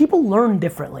 It's people learn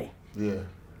differently. Yeah.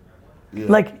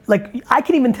 Like I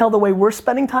can even tell the way we're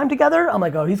spending time together. I'm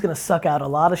like, oh, he's gonna suck out a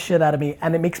lot of shit out of me,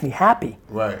 and it makes me happy.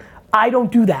 Right. I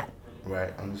don't do that.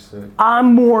 Right. Understood.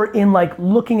 I'm more in like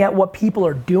looking at what people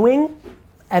are doing,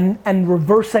 and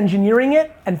reverse engineering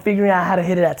it and figuring out how to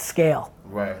hit it at scale.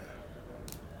 Right.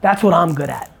 That's what I'm good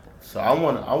at. So I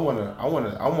want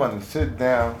to sit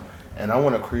down and I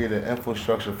want to create an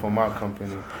infrastructure for my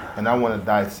company, and I want to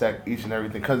dissect each and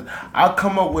everything, because I'll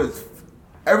come up with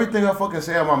everything I fucking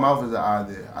say out my mouth is an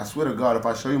idea. I swear to God, if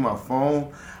I show you my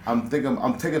phone, I'm taking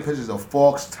pictures of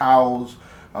forks, towels.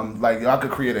 I'm like, I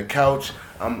could create a couch.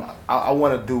 I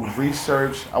want to do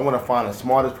research. I want to find the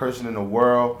smartest person in the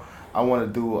world. I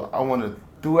want to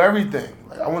do everything.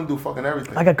 Like, I want to do fucking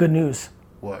everything. I got good news.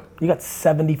 What? You got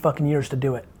 70 fucking years to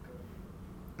do it.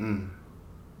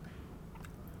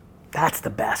 That's the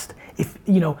best. If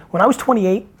when I was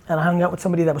 28 and I hung out with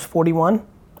somebody that was 41,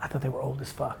 I thought they were old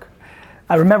as fuck.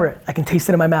 I remember it. I can taste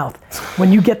it in my mouth.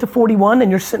 When you get to 41 and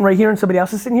you're sitting right here and somebody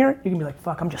else is sitting here, you can be like,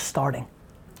 fuck, I'm just starting.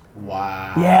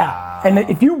 Wow. Yeah, and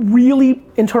if you really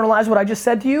internalize what I just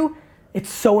said to you, it's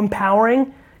so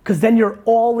empowering because then you're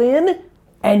all in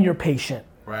and you're patient.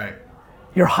 Right.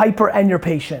 You're hyper and you're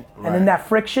patient. Right. And then that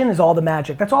friction is all the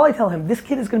magic. That's all I tell him. This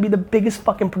kid is gonna be the biggest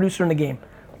fucking producer in the game.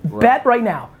 Bet right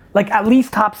now. Like at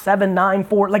least top 7, 9,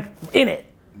 4, like in it.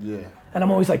 Yeah. And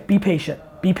I'm always like, be patient,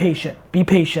 be patient, be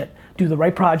patient. Do the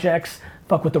right projects,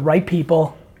 fuck with the right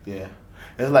people. Yeah.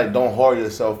 It's like don't whore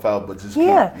yourself out, but just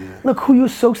Yeah. keep, Look who you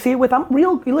associate with. I'm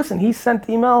real. Listen, he sent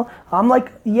the email. I'm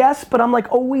like, yes, but I'm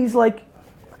like always like,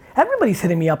 everybody's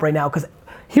hitting me up right now because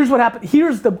here's what happened.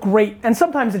 Here's the great, and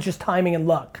sometimes it's just timing and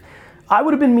luck. I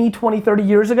would have been me 20, 30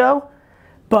 years ago,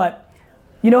 but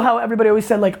you know how everybody always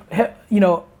said like, you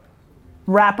know,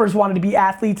 rappers wanted to be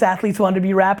athletes, athletes wanted to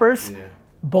be rappers? Yeah.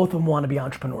 Both of them want to be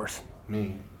entrepreneurs.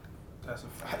 Me. That's a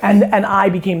fact. And I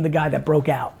became the guy that broke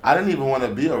out. I didn't even want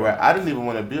to be a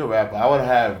rapper. I would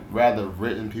have rather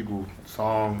written people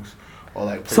songs or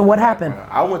like. So what happened?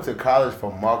 I went to college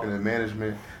for marketing and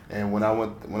management, and when I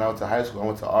went to high school, I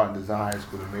went to art and design high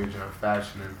school to major in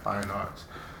fashion and fine arts.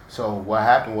 So what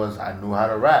happened was I knew how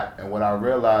to rap, and what I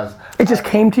realized. It just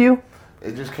came to you?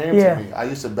 It just came to me. I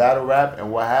used to battle rap,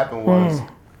 and what happened was.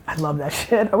 I love that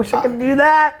shit. I wish I could do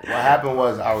that. What happened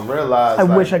was I realized. I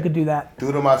wish I could do that.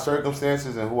 Due to my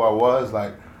circumstances and who I was,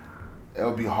 like, it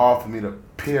would be hard for me to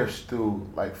pierce through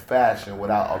like fashion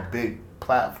without a big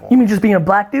platform. You mean just being a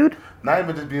black dude? Not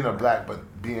even just being a black, but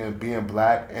being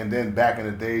black, and then back in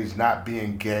the days not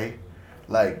being gay,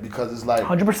 like because it's like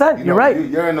 100%. You're right.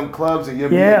 You're in them clubs and you're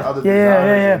meeting other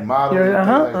designers and models and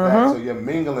things like that, so you're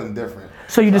mingling different.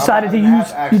 So you decided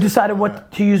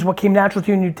to use what came natural to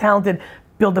you and you're talented,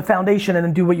 build the foundation and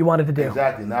then do what you wanted to do.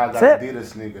 Exactly. Now I got Adidas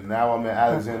sneaker. Now I'm in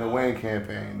Alexander Wayne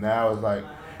campaign. Now it's like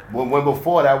when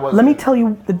before that was. Let me tell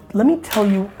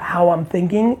you how I'm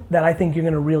thinking that I think you're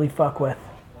gonna really fuck with.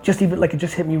 Just even like it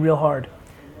just hit me real hard.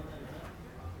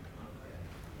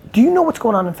 Do you know what's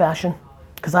going on in fashion?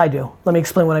 Because I do. Let me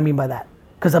explain what I mean by that.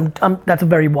 Because that's a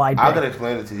very wide. I can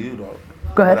explain it to you though.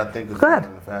 Go ahead. What I think is Go ahead.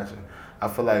 going on in fashion. I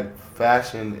feel like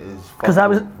fashion is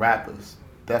fucking rappers.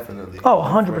 Definitely. Oh,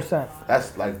 100%.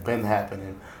 That's like been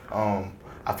happening. I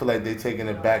feel like they taking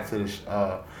it back to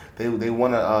the. They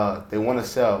wanna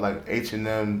sell like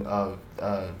H&M,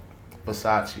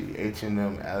 Versace,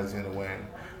 H&M, Alexander Wayne.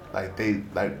 Like they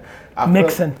like.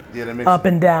 Mixing. Yeah, they're mixing. Up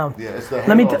and down. Yeah, it's the.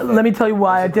 Let me tell you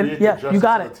why I did it. Yeah, you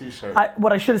got it. T-shirt.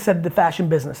 What I should have said, the fashion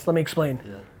business. Let me explain.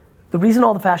 Yeah. The reason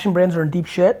all the fashion brands are in deep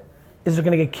shit is they're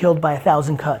gonna get killed by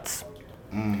 1,000 cuts.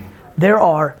 There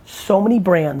are so many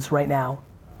brands right now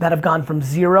that have gone from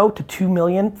 0 to 2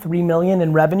 million, 3 million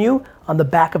in revenue on the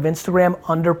back of Instagram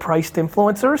underpriced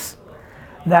influencers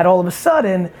that all of a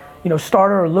sudden, you know,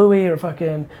 Starter or Louis or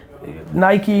fucking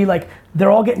Nike, like they're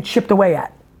all getting chipped away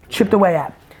at.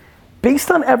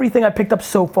 Based on everything I picked up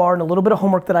so far and a little bit of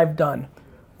homework that I've done,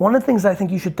 one of the things I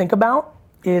think you should think about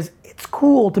is it's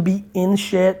cool to be in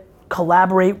shit,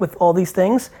 collaborate with all these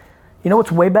things. You know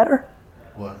what's way better?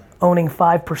 What? Owning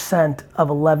 5% of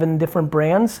 11 different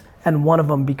brands and one of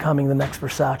them becoming the next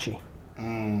Versace.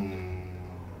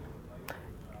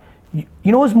 You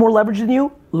know who's more leverage than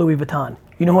you? Louis Vuitton.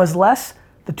 You know who has less?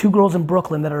 The 2 girls in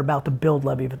Brooklyn that are about to build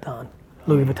Louis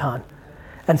Vuitton.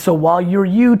 And so while you're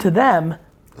you to them.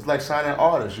 It's like signing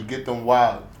artists. You get them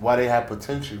while they have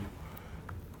potential.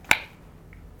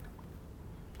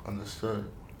 Understood.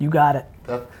 You got it.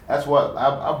 That's what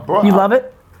I brought. You love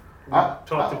it? We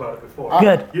talked about it before.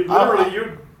 Good.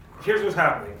 Here's what's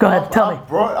happening. Go ahead, tell me.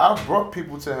 I've brought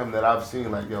people to him that I've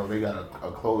seen like, yo, they got a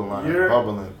clothing line that's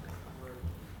bubbling.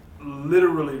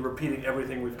 Literally repeating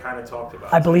everything we've kind of talked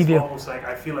about. I believe you. It's almost like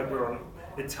I feel like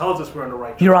it tells us we're on the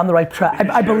right track. You're on the right track.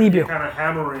 I believe you. You're kind of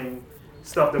hammering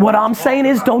stuff that what I'm saying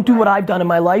is don't do what I've done in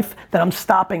my life that I'm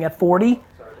stopping at 40.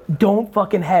 Don't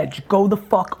fucking hedge. Go the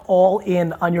fuck all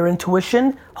in on your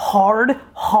intuition. Hard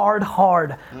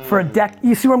for a deck.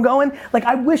 You see where I'm going? Like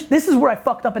I wish, this is where I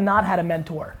fucked up and not had a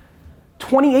mentor.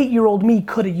 28-year-old me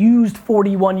could have used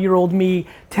 41-year-old me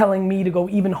telling me to go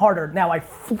even harder. Now I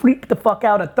freaked the fuck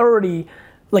out at 30,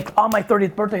 like on my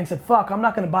 30th birthday and said, fuck, I'm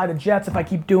not gonna buy the jets if I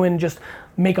keep doing just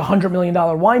make $100 million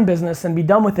wine business and be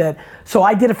done with it. So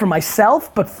I did it for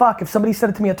myself, but fuck, if somebody said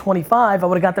it to me at 25, I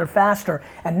would've got there faster.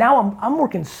 And now I'm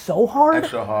working so hard.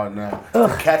 Extra hard now.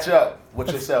 To catch up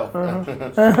with yourself.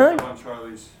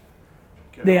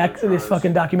 This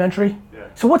fucking documentary? Yeah.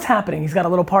 So what's happening? He's got a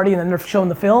little party and then they're showing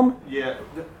the film? Yeah.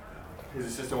 His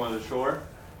assistant wanted to shore,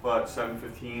 but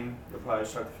 7:15, they'll probably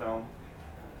start the film.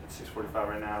 It's 6:45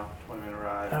 right now, 20-minute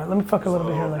ride. Let me fuck a little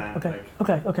bit here.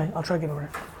 Okay, I'll try to get over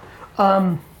here.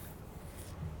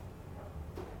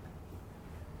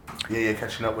 Yeah, you're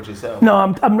catching up with yourself. No,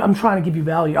 I'm trying to give you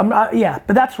value. Yeah,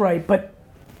 but that's right. But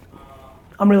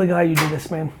I'm really glad you did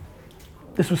this, man.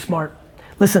 This was smart.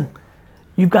 Listen,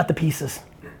 you've got the pieces.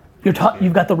 You've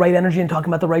got the right energy and talking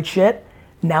about the right shit.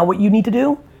 Now what you need to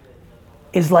do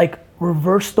is like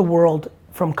reverse the world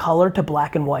from color to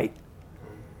black and white.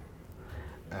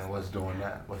 And what's doing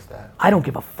that? What's that? I don't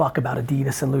give a fuck about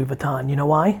Adidas and Louis Vuitton. You know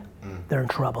why? They're in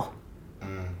trouble.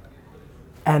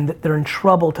 And they're in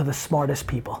trouble to the smartest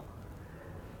people.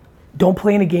 Don't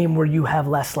play in a game where you have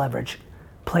less leverage.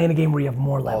 Play in a game where you have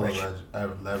more leverage.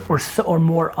 Leverage. Or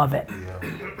more of it.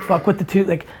 Yeah. Fuck with the two,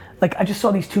 like I just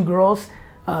saw these two girls,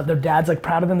 their dad's like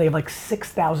proud of them. They have like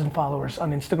 6,000 followers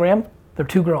on Instagram. They're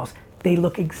two girls. They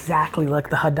look exactly like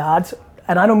the Haddads.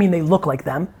 And I don't mean they look like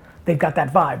them. They've got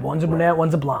that vibe. One's a brunette,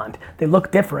 one's a blonde. They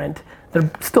look different. They're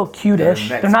still cute-ish.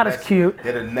 They're not as cute.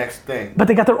 They're the next thing. But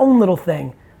they got their own little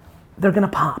thing. They're gonna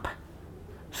pop.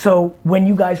 So when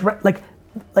you guys, like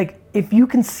if you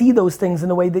can see those things in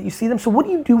the way that you see them, so what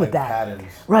do you do with that?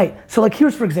 Patterns. Right, so like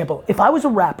here's for example, if I was a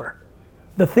rapper,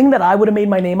 the thing that I would have made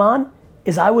my name on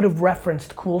is I would have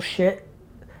referenced cool shit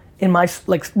in my,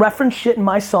 reference shit in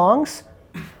my songs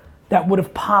that would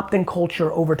have popped in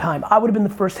culture over time. I would have been the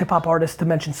first hip hop artist to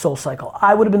mention Soul Cycle.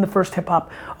 I would have been the first hip hop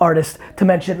artist to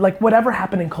mention like whatever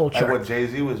happened in culture. Like what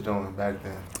Jay-Z was doing back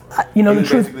then. You know, he the was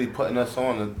truth. basically putting us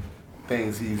on the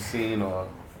things he's seen or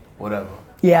whatever.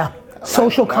 Yeah,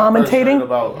 social When I first commentating. heard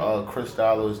about Chris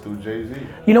Dollars through Jay-Z.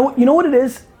 You know what it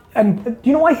is? And do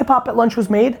you know why Hip Hop at Lunch was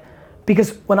made?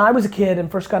 Because when I was a kid and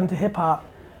first got into hip hop,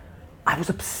 I was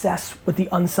obsessed with the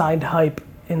unsigned hype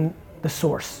in the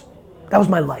Source. That was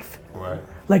my life. Right.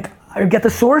 Like, I would get the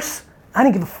Source, I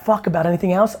didn't give a fuck about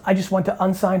anything else. I just went to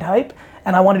unsigned hype,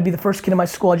 and I wanted to be the first kid in my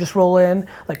school. I just roll in,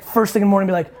 like first thing in the morning,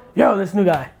 be like, yo, this new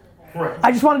guy. Right.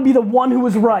 I just wanted to be the one who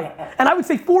was right. And I would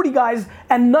say 40 guys,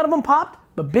 and none of them popped,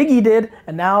 but Biggie did.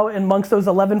 And now amongst those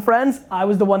 11 friends, I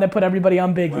was the one that put everybody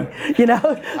on Biggie. Right. You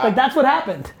know, like that's what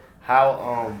happened. How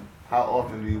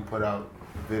often do you put out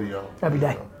video? Every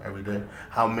day. Every day.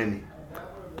 How many?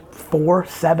 4,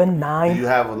 7, 9. Do you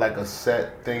have like a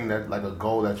set thing that like a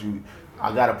goal that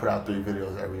I gotta put out 3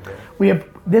 videos every day? We have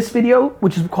this video,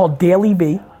 which is called Daily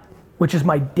B, which is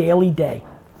my daily day.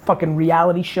 Fucking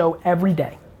reality show every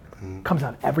day. Comes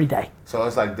out every day. So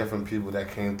it's like different people that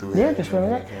came through Yeah, here. just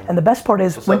remember that. And the best part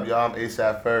is What's up, y'all? I'm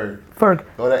ASAP Ferg. Ferg.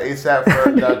 Go to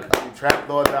ASAPFerg.com,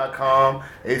 trapdoor.com,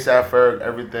 ASAP Ferg,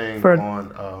 everything Ferg.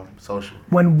 on social.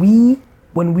 When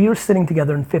we were sitting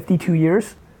together in 52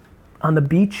 years on the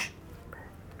beach,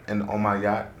 And on my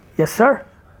yacht. yes sir,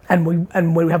 and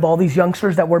we have all these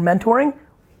youngsters that we're mentoring,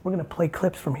 we're gonna play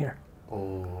clips from here.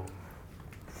 Oh.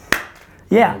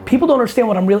 Yeah, people don't understand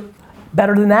what I'm really,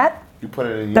 better than that, You put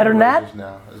it in better than universes that,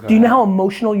 now. It's gonna do you know how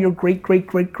emotional your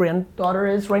great-great-great-granddaughter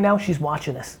is right now? She's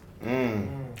watching this.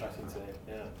 That's insane.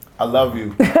 Yeah. I love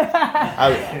you.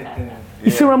 You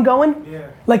see where I'm going? Yeah.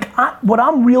 Like, what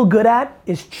I'm real good at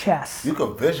is chess. You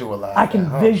can visualize I can that,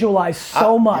 huh? visualize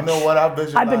so much. You know what I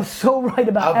visualize? I've been so right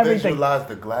about I everything. visualize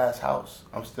the glass house.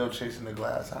 I'm still chasing the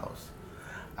glass house.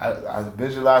 I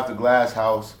visualize the glass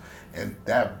house and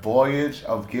that voyage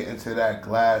of getting to that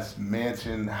glass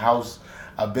mansion house.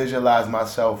 I visualize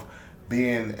myself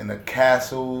being in the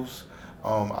castles.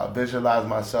 I visualize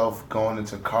myself going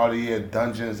into Cartier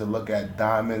dungeons to look at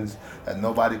diamonds that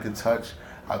nobody could touch.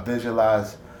 I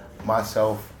visualize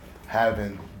myself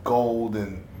having gold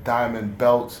and diamond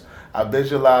belts. I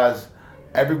visualize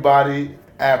everybody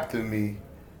after me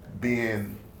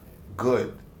being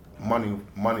good,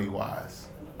 money-wise.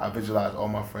 I visualize all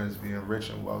my friends being rich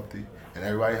and wealthy and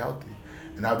everybody healthy.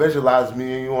 And I visualize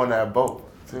me and you on that boat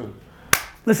too.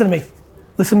 Listen to me.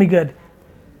 Listen to me good.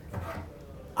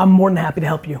 I'm more than happy to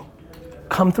help you.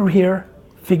 Come through here,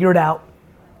 figure it out.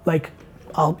 Like,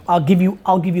 I'll give you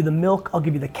the milk, I'll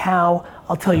give you the cow,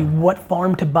 I'll tell you what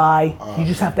farm to buy. You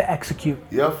just have to execute.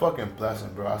 You're a fucking blessing,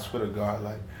 bro. I swear to God,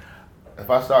 like, if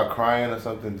I start crying or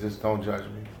something, just don't judge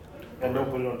me. And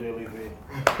don't put it on Daily V.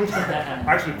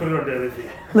 Actually, put it on Daily V.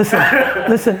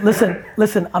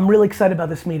 Listen, I'm really excited about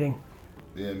this meeting.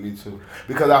 Yeah, me too.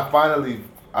 Because I finally,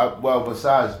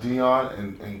 besides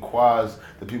Dion and Quaz,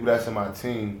 the people that's in my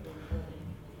team,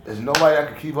 there's nobody that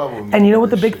can keep up with me. And you know what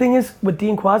the with big this thing is with D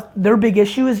and Quaz? Their big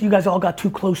issue is you guys all got too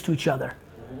close to each other.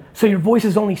 So your voice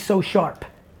is only so sharp.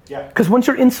 Yeah. Because once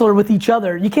you're insular with each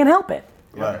other, you can't help it.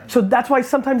 shit. Right. So that's why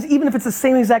sometimes even if it's the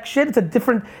same exact shit,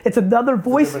 it's another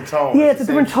voice. different tone. Yeah, It's it's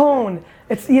a the different same tone.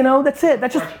 It's, that's it.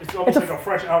 That's just, It's almost like a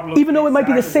fresh outlook. even though it might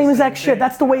be the Exactly same exact shit, thing.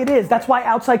 that's the way it is. That's why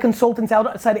outside consultants,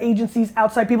 outside agencies,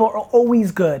 outside people are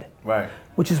always good. Right.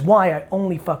 Which is why I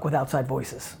only fuck with outside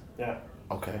voices. Yeah.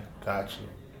 Okay. Got you.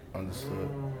 Understood.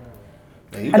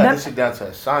 Man, you And got that- this shit down to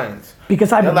a science.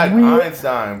 Because I've You're like been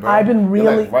Einstein, bro. I've been You're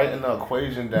really like writing the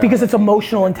equation down. because it's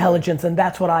emotional intelligence, and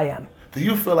that's what I am. Do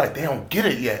you feel like they don't get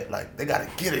it yet? Like they gotta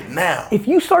get it now. If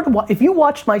you if you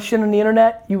watched my shit on the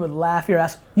internet, you would laugh your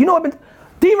ass. You know I've been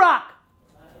D-Rock.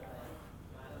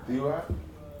 D-Rock?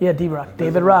 Yeah, D-Rock,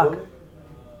 David Rock.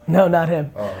 No, not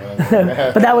him. Oh,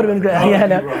 man. But that would have been great. Yeah,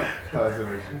 no.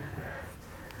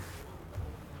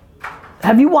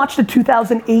 Have you watched the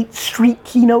 2008 Street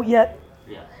keynote yet?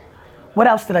 Yeah. What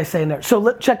else did I say in there?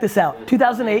 So check this out.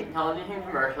 2008. Television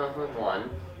commercials was one.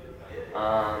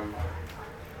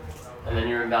 And then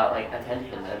you were about like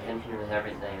attention. Attention was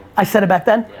everything. I said it back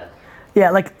then. Yeah. Yeah,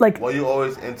 like. Were you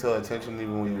always into attention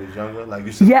even when you was younger? Like you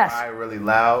used to Yes. cry really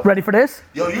loud. Ready for this?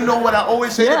 Yo, you know what I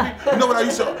always say? Yeah. You know what I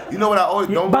used to. You know what I always.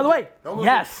 Don't By lose- the way, don't lose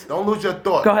yes. Don't lose your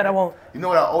thought. Go ahead, I won't. You know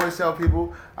what I always tell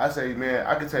people? I say, man,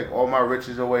 I could take all my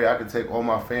riches away, I could take all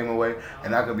my fame away,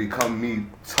 and I could become me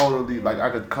totally. Like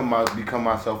I could become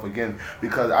myself again.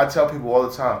 Because I tell people all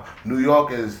the time, New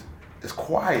York is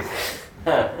quiet.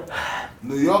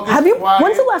 New York is quiet.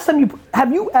 When's the last time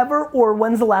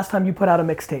when's the last time you put out a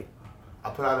mixtape? I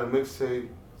put out a mixtape.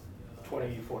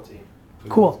 2014.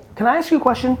 Cool. Can I ask you a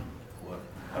question?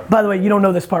 By the way, you don't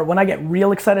know this part. When I get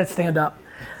real excited, stand up.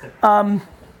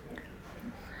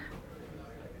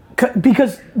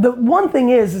 Because the one thing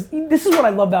is, this is what I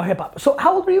love about hip hop. So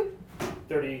how old are you?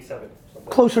 37.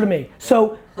 Closer to me.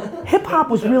 So hip hop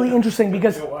was really interesting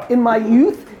because in my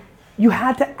youth, you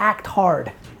had to act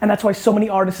hard. And that's why so many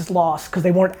artists lost, because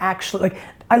they weren't actually, like,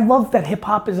 I love that hip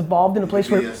hop is evolved in a place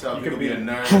where You could be a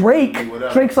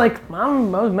nerd. Drake's like, I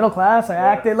was middle class, I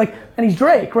acted, like, and he's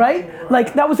Drake, right?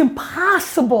 Like, that was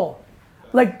impossible.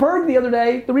 Like, Berg the other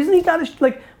day, the reason he got his,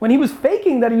 like, when he was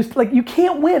faking that he was, like, you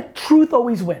can't win, truth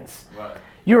always wins. Right.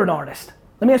 You're an artist.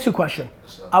 Let me ask you a question.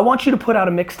 I want you to put out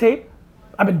a mixtape.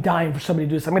 I've been dying for somebody to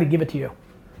do this. I'm gonna give it to you,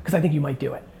 because I think you might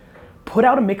do it. Put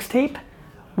out a mixtape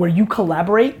where you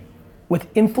collaborate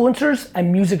with influencers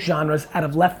and music genres out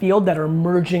of left field that are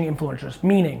emerging influencers.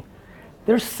 Meaning,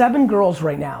 there's 7 girls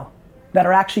right now that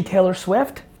are actually Taylor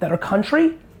Swift, that are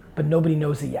country, but nobody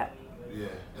knows it yet. Yeah,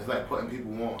 it's like putting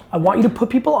people on. I want you to put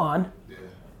people on, Yeah.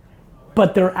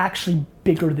 but they're actually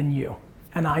bigger than you,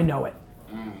 and I know it.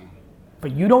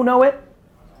 But you don't know it,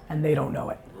 and they don't know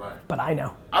it. Right. But I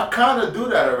know. I kind of do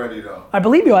that already though. I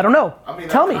believe you, I don't know. I mean,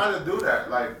 Tell I me. kind of do that.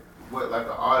 Like, what, like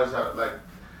an artist, like,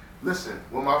 listen,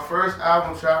 when my first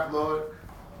album, Trap Lord,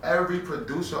 every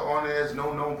producer on there is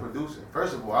no known producer.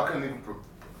 First of all, I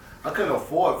couldn't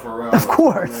afford for real. Of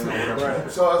course.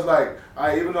 So it's like,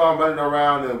 even though I'm running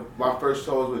around and my first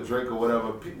shows with Drake or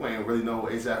whatever, people ain't really know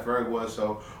what ASAP Ferg was.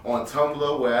 So on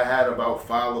Tumblr, where I had about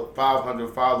 500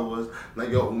 followers, like,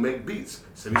 yo, who make beats?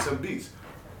 Send me some beats.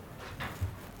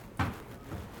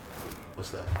 What's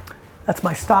that? That's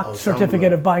my stock Oh,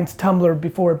 certificate Tumblr. of buying Tumblr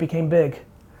before it became big.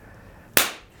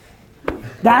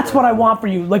 That's what I want for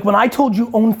you. Like when I told you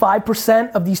own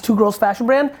 5% of these 2 girls fashion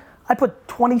brand, I put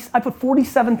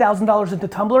 $47,000 into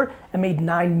Tumblr and made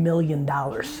 $9 million. I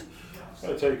want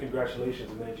to tell you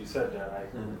congratulations, and then you said that.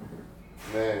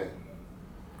 Man.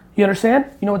 You understand?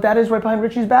 You know what that is right behind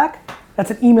Richie's back?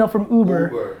 That's an email from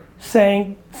Uber.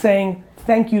 saying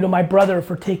thank you to my brother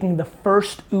for taking the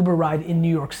first Uber ride in New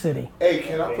York City. Hey,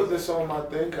 can I put this on my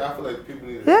thing? 'Cause I feel like people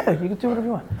need to Yeah, you can do whatever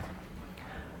you want.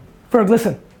 Ferg,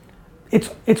 listen.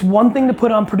 It's one thing to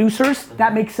put on producers,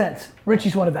 that makes sense.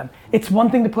 Richie's one of them. It's one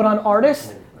thing to put on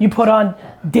artists. You put on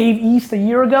Dave East a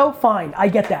year ago, fine, I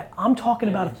get that. I'm talking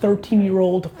about a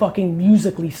 13-year-old fucking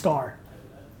Musical.ly star.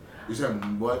 You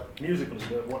said what? Musically.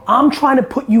 I'm trying to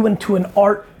put you into an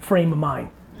art frame of mind.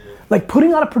 Like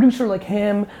putting on a producer like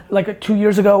him, like 2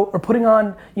 years ago, or putting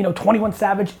on, 21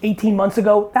 Savage 18 months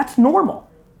ago, that's normal.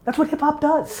 That's what hip hop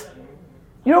does.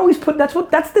 You always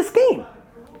that's this game.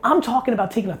 I'm talking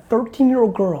about taking a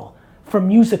 13-year-old girl from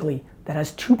Musical.ly that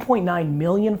has 2.9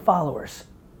 million followers,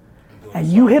 and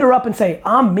you hit her up and say,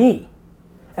 I'm me.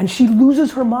 And she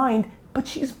loses her mind, but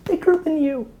she's bigger than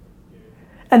you.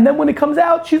 And then when it comes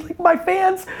out, she's like, my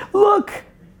fans, look.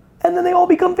 And then they all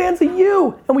become fans of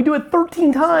you. And we do it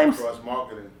 13 times. Cross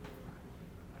marketing.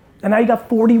 And now you got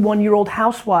 41-year-old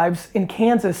housewives in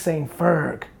Kansas saying,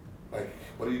 Ferg. Like,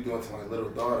 what are you doing to my little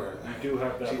daughter? You do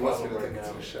have that She wants me to problem take right it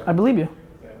to now. the show. I believe you.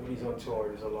 Yeah, when he's on tour,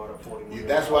 there's a lot of 41.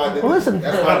 That's why I did Well, this. listen.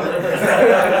 That's why I did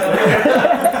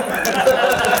this.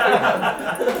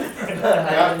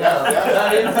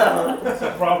 That's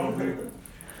a problem, dude.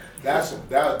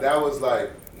 That was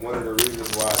like one of the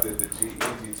reasons why I did the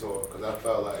GEG tour, because I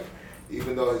felt like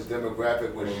even though his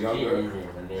demographic was younger,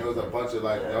 there was a bunch of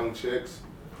like young chicks.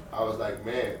 I was like,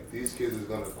 man, these kids is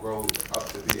gonna grow up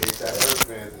to be ASAP Ferg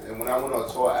fans. And when I went on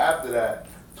tour after that,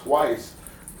 twice,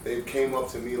 they came up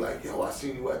to me like, yo, I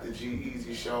seen you at the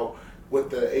G-Eazy show with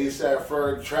the ASAP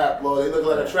Ferg Trap Lord. They look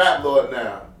like a Trap Lord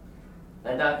now.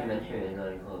 That documentary is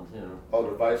really cool too. Oh,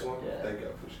 the Vice one? Yeah. Thank you, I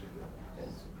appreciate that.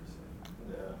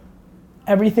 Yeah.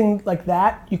 Everything like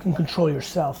that, you can control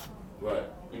yourself. Right.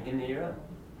 You can do your own.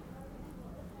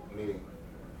 Me.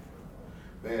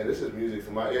 Man, this is music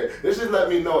to my ear. This just let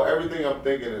me know everything I'm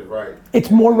thinking is right.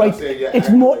 It's more right. It's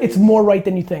more right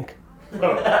than you think.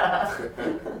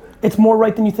 It's more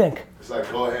right than you think. It's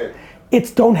like, go ahead. It's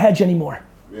don't hedge anymore.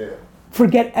 Yeah.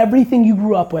 Forget everything you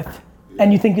grew up with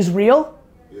and you think is real,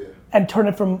 and turn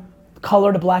it from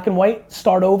color to black and white,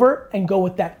 start over, and go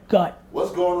with that gut.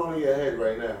 What's going on in your head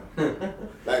right now?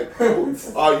 Like,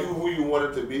 are you who you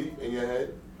wanted to be in your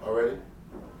head already?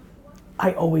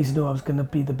 I always knew I was gonna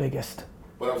be the biggest.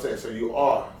 But I'm saying, so you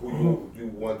are who you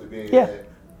want to be in your head.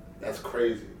 That's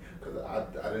crazy, because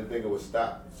I didn't think it would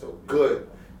stop. So good.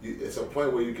 It's a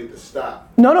point where you get to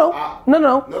stop. No, no. I'm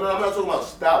not talking about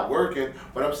stop working,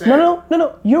 but I'm saying.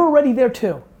 No. You're already there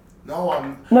too.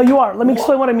 No, you are. Let me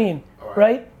explain what I mean.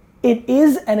 Right? It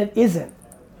is and it isn't.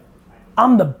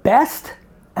 I'm the best,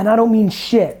 and I don't mean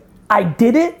shit. I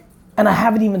did it, and I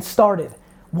haven't even started.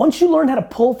 Once you learn how to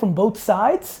pull from both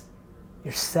sides,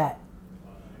 you're set.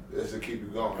 This will keep you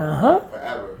going.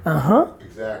 Forever.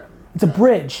 Exactly. It's a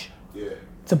bridge. Yeah.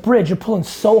 It's a bridge. You're pulling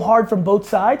so hard from both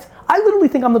sides. I literally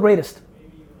think I'm the greatest.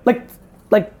 Like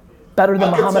better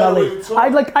than Muhammad Ali. I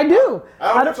do.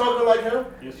 I don't talking like him.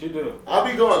 Yes, you do. I'll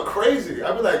be going crazy.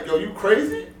 I'll be like, yo, you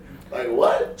crazy? Like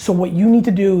what? So what you need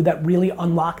to do that really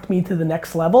unlocked me to the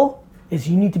next level is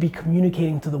you need to be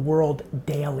communicating to the world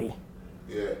daily.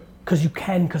 Yeah. Because you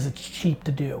can, because it's cheap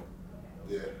to do.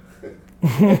 Yeah.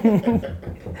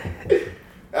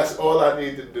 That's all I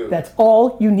need to do. That's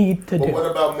all you need to do. But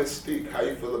what about Mystique? How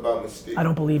you feel about Mystique? I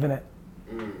don't believe in it.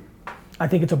 I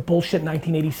think it's a bullshit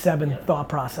 1987 thought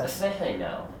process. Especially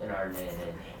now, in our day and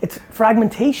age. It's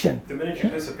fragmentation. The minute you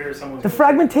disappear, someone's the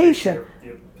fragmentation.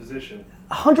 Your position.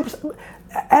 100%.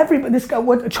 Everybody, this guy,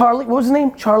 what was his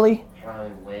name? Charlie?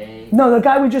 Charlie Wade. No, the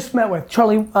guy we just met with,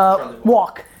 Charlie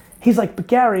Walk. He's like, but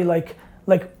Gary, like,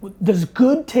 does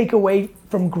good take away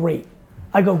from great?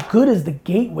 I go, good is the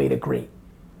gateway to great.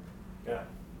 Yeah.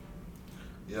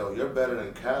 Yo, you're better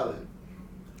than Khaled.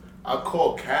 I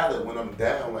call Khaled when I'm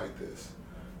down like this.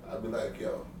 I'll be like,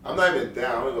 yo, I'm not even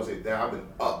down. I'm not gonna say down. I've been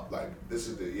up. Like, this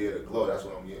is the year to glow. That's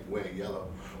when I'm wearing yellow.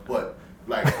 But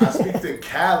like, I speak to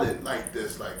Khaled like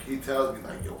this. Like, he tells me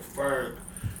like, yo, Ferg,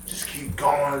 just keep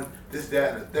going. This,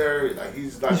 that, and the third. Like,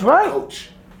 he's like my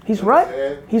coach. He's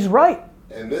right. He's right.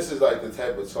 And this is like the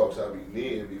type of talks I be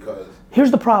needing because.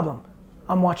 Here's the problem.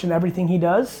 I'm watching everything he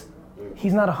does.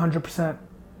 He's not 100%.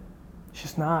 He's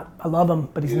just not. I love him,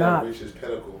 but he's not. Reach his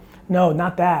pinnacle. No,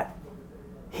 not that.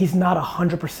 He's not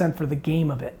 100% for the game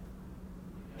of it.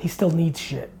 He still needs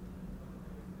shit.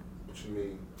 What you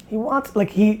mean? He wants, like,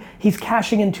 he's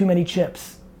cashing in too many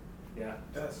chips. Yeah,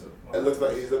 that's it. Looks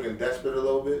like he's looking desperate a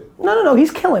little bit. No,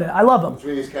 he's killing it. I love him. Which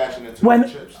means he's cashing in too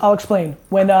many chips. I'll explain.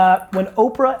 When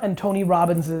Oprah and Tony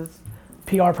Robbins'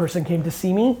 PR person came to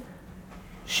see me,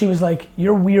 she was like,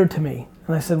 you're weird to me.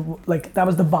 And I said, like, that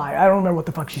was the vibe. I don't remember what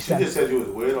the fuck she said. She just said you was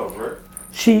weird or vert?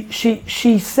 She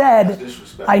said,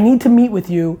 I need to meet with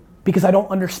you because I don't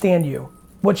understand you.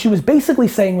 What she was basically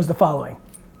saying was the following.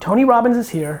 Tony Robbins is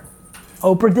here.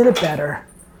 Oprah did it better.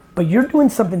 But you're doing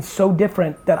something so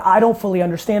different that I don't fully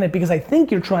understand it because I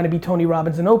think you're trying to be Tony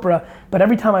Robbins and Oprah. But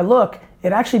every time I look,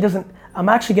 it actually doesn't, I'm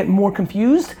actually getting more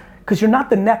confused because you're not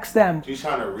the next them. She's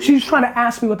trying to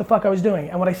ask me what the fuck I was doing.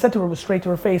 And what I said to her was straight to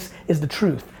her face is the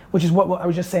truth, which is what I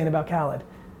was just saying about Khaled.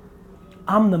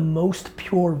 I'm the most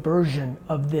pure version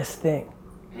of this thing.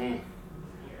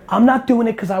 I'm not doing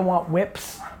it because I want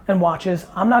whips and watches.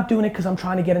 I'm not doing it because I'm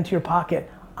trying to get into your pocket.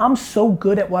 I'm so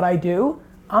good at what I do,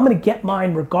 I'm gonna get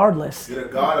mine regardless. You're the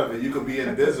god of it. You can be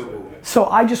invisible. So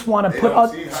I just want to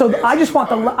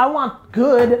I want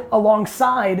good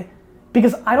alongside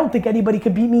because I don't think anybody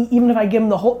could beat me even if I give them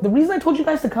the reason I told you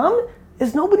guys to come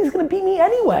is nobody's gonna beat me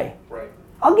anyway. Right.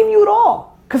 I'll give you it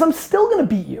all because I'm still gonna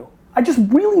beat you. I just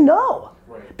really know.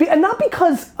 Right. And not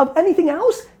because of anything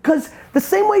else, because the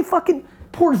same way fucking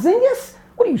Porzingis,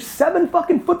 what are you,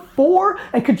 7'4"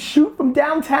 and could shoot from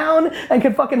downtown and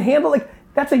could fucking handle, like,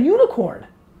 that's a unicorn.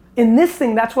 In this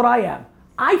thing, that's what I am.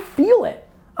 I feel it.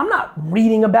 I'm not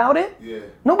reading about it. Yeah.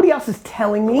 Nobody else is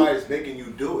telling me. Nobody's making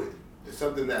you do it. It's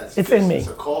something that's in me. It's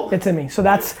a calling. It's in me. So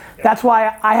that's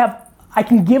why I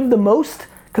can give the most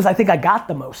because I think I got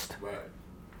the most. Right.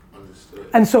 Understood.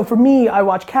 And so for me, I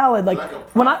watch Khaled, like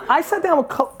when I sat down with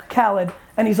Khaled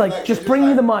and he's like, just bring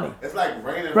me the money. It's like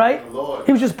raining right? from the Lord.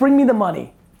 He was just bring me the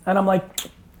money. And I'm like,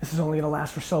 this is only gonna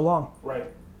last for so long. Right.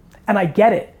 And I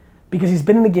get it, because he's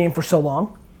been in the game for so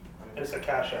long. It's a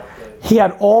cash out. He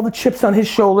had all the chips on his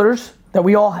shoulders that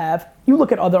we all have. You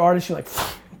look at other artists, you're like,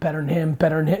 better than him,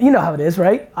 better than him. You know how it is,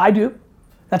 right? I do.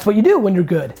 That's what you do when you're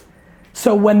good.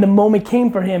 So when the moment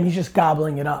came for him, he's just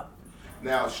gobbling it up.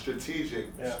 Now,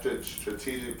 strategic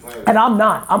plan. And I'm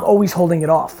not. I'm always holding it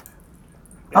off.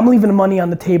 I'm leaving the money on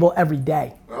the table every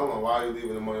day. Hold on, why are you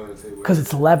leaving the money on the table? Because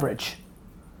it's leverage.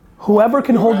 Whoever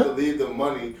can hold it. Leave the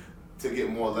money to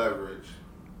get more leverage.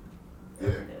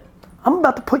 Yeah. I'm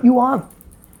about to put you on.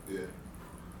 Yeah.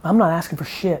 I'm not asking for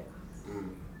shit.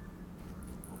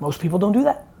 Most people don't do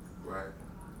that. Right.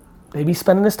 They be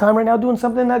spending this time right now doing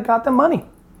something that got them money.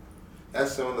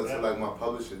 That's similar to like my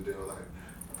publishing deal. Like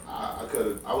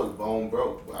I was bone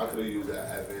broke, but I could have used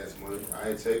that advance money. I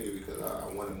didn't take it because I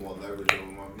wanted more leverage over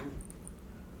my music.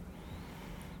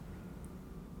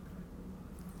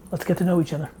 Let's get to know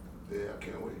each other. Yeah, I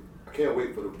can't wait. I can't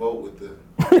wait for the boat with the.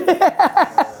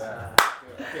 I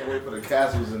can't wait for the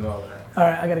castles and all that. All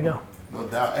right, I gotta go. No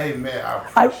doubt. Hey man,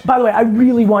 By the way, I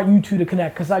really want you two to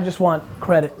connect because I just want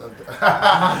credit.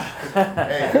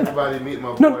 Hey, everybody meet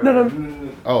my boy.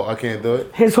 No. Oh, I can't do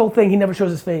it? His whole thing, he never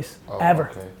shows his face, ever.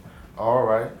 Okay. All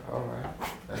right.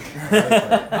 Is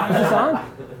this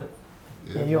on?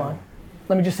 Yeah, you on.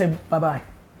 Let me just say bye-bye.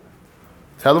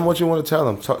 Tell them what you want to tell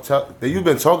them. You've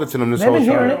been talking to them this They've whole been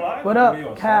hearing time. it. What up,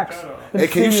 Cax? Hey,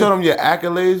 can you show them your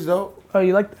accolades though? Oh,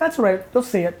 you like? That's all right. They'll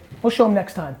see it. We'll show them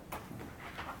next time.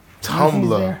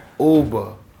 Tumblr,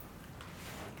 Uber.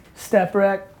 Step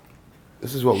Rec.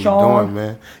 This is what we're Sean. doing,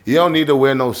 man. You don't need to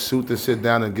wear no suit to sit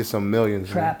down and get some millions.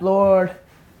 Trap Lord.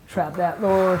 Trap that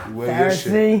Lord. You wear your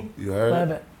shit. Pharisee. You heard Love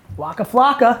it? it. Waka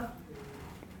Flocka.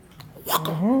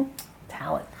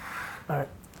 Talent. All right.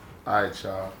 All right,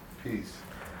 y'all. Peace.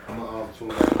 I'm gonna tune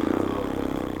back in a little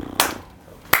bit.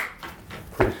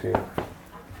 Appreciate it.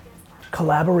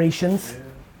 Collaborations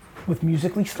with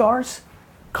Musical.ly stars,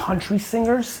 country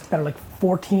singers that are like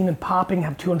 14 and popping,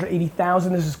 have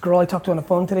 280,000. There's this girl I talked to on the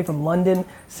phone today from London,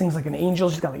 sings like an angel.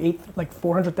 She's got like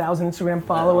 400,000 Instagram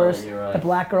followers. You're right. The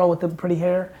black girl with the pretty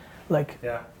hair. Like,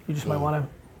 you just might want to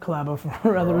collabo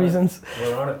for other reasons.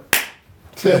 We're on it.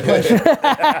 It's a pleasure.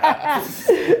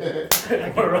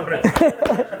 We're on it.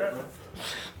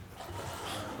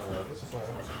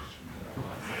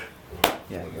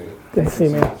 Yeah, Good to see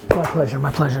you, man. My pleasure,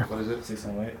 my pleasure. What is it?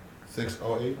 608.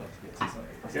 608?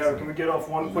 Yeah, can we get off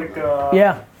one quick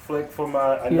Yeah. flick from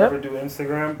I never do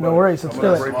Instagram? No worries, let's I'm do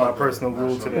gonna it. break my personal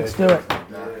rule today. Let's do it.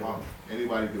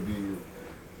 Anybody could be you.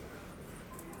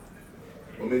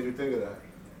 What made you think of that?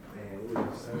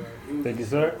 Thank you,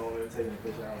 sir. Can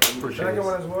Appreciate I it. get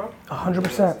one as well?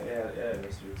 100%. Yeah.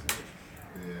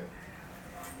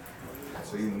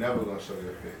 So you never gonna show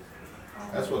your face.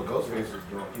 That's what Ghostface was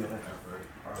doing at first.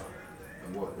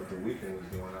 And what the Weeknd was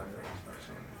doing out there.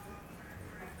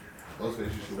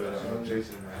 Ghostface used to wear the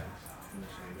Jason mask.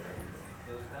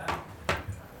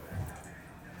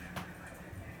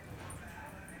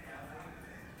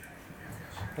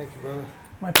 Thank you, brother.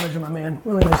 My pleasure, my man.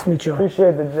 Really nice to meet you.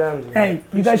 Appreciate the gems. Man. Hey,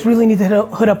 you guys really need to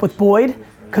hood up with Boyd,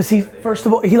 because he, first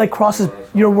of all, he like crosses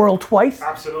your world twice.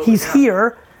 Absolutely. He's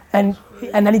here, and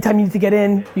anytime you need to get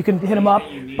in, you can hit him up.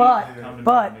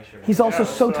 But he's also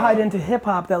so tied into hip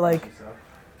hop that like.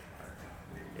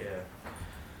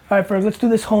 All right, Ferg, let's do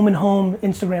this home and home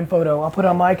Instagram photo. I'll put it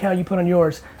on my account, you put it on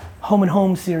yours. Home and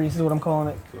home series is what I'm calling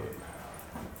it.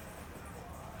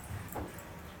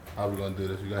 How we gonna do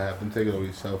this? We gotta have them take it over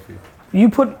your selfie. You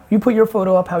put your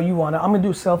photo up how you want it. I'm gonna do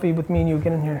a selfie with me and you.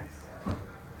 Get in here.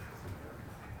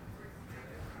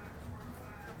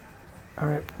 All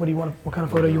right. What do you want? What kind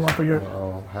of photo you want for your?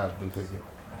 Have them take it.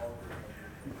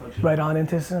 Right on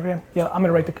into Instagram. Yeah, I'm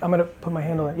gonna put my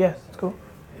handle in. Yeah, it's cool.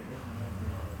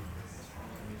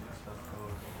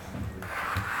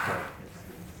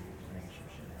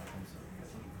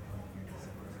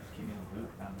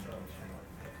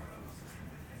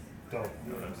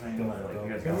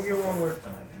 Can we get one with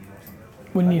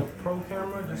Wouldn't you? pro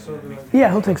camera just so that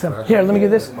Yeah, he'll take some. Here, let me get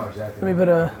this. Let me put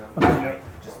a. Okay.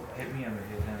 Just hit me under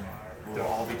hit him. We'll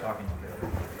all be talking together.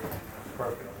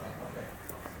 Perfect.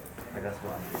 Like that's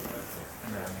why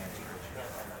I'm not a man.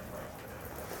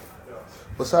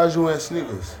 What size you wearing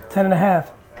sneakers? 10 and a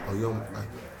half. Oh, you're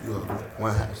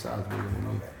 1/2 size bigger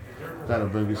than me. Gotta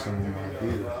bring me some of my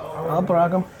Adidas. I'll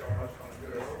rock them.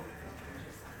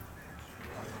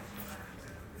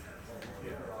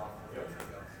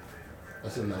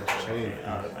 That's a nice chain.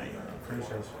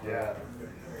 Yeah.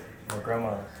 My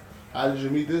grandma's. How did you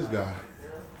meet this guy?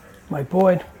 Mike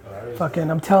Boyd. Fucking,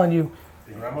 I'm telling you.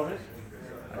 Your grandmother's?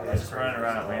 He's running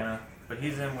around Atlanta, but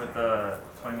he's in with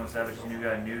 21 Savage new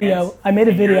guy new. I made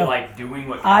a and video. You're like doing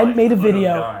what I Khaled made a could have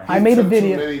video. done. I made a Too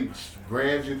video. many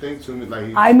brands, you think? Too many,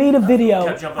 like I made a video.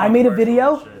 Kept jumping I on made a commercials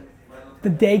video and shit. the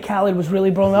day Khaled was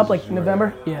really blowing up, like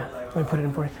November. Yeah, let me put it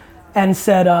in for you. And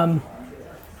said,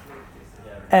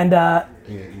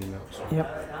 yeah, email.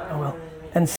 yep.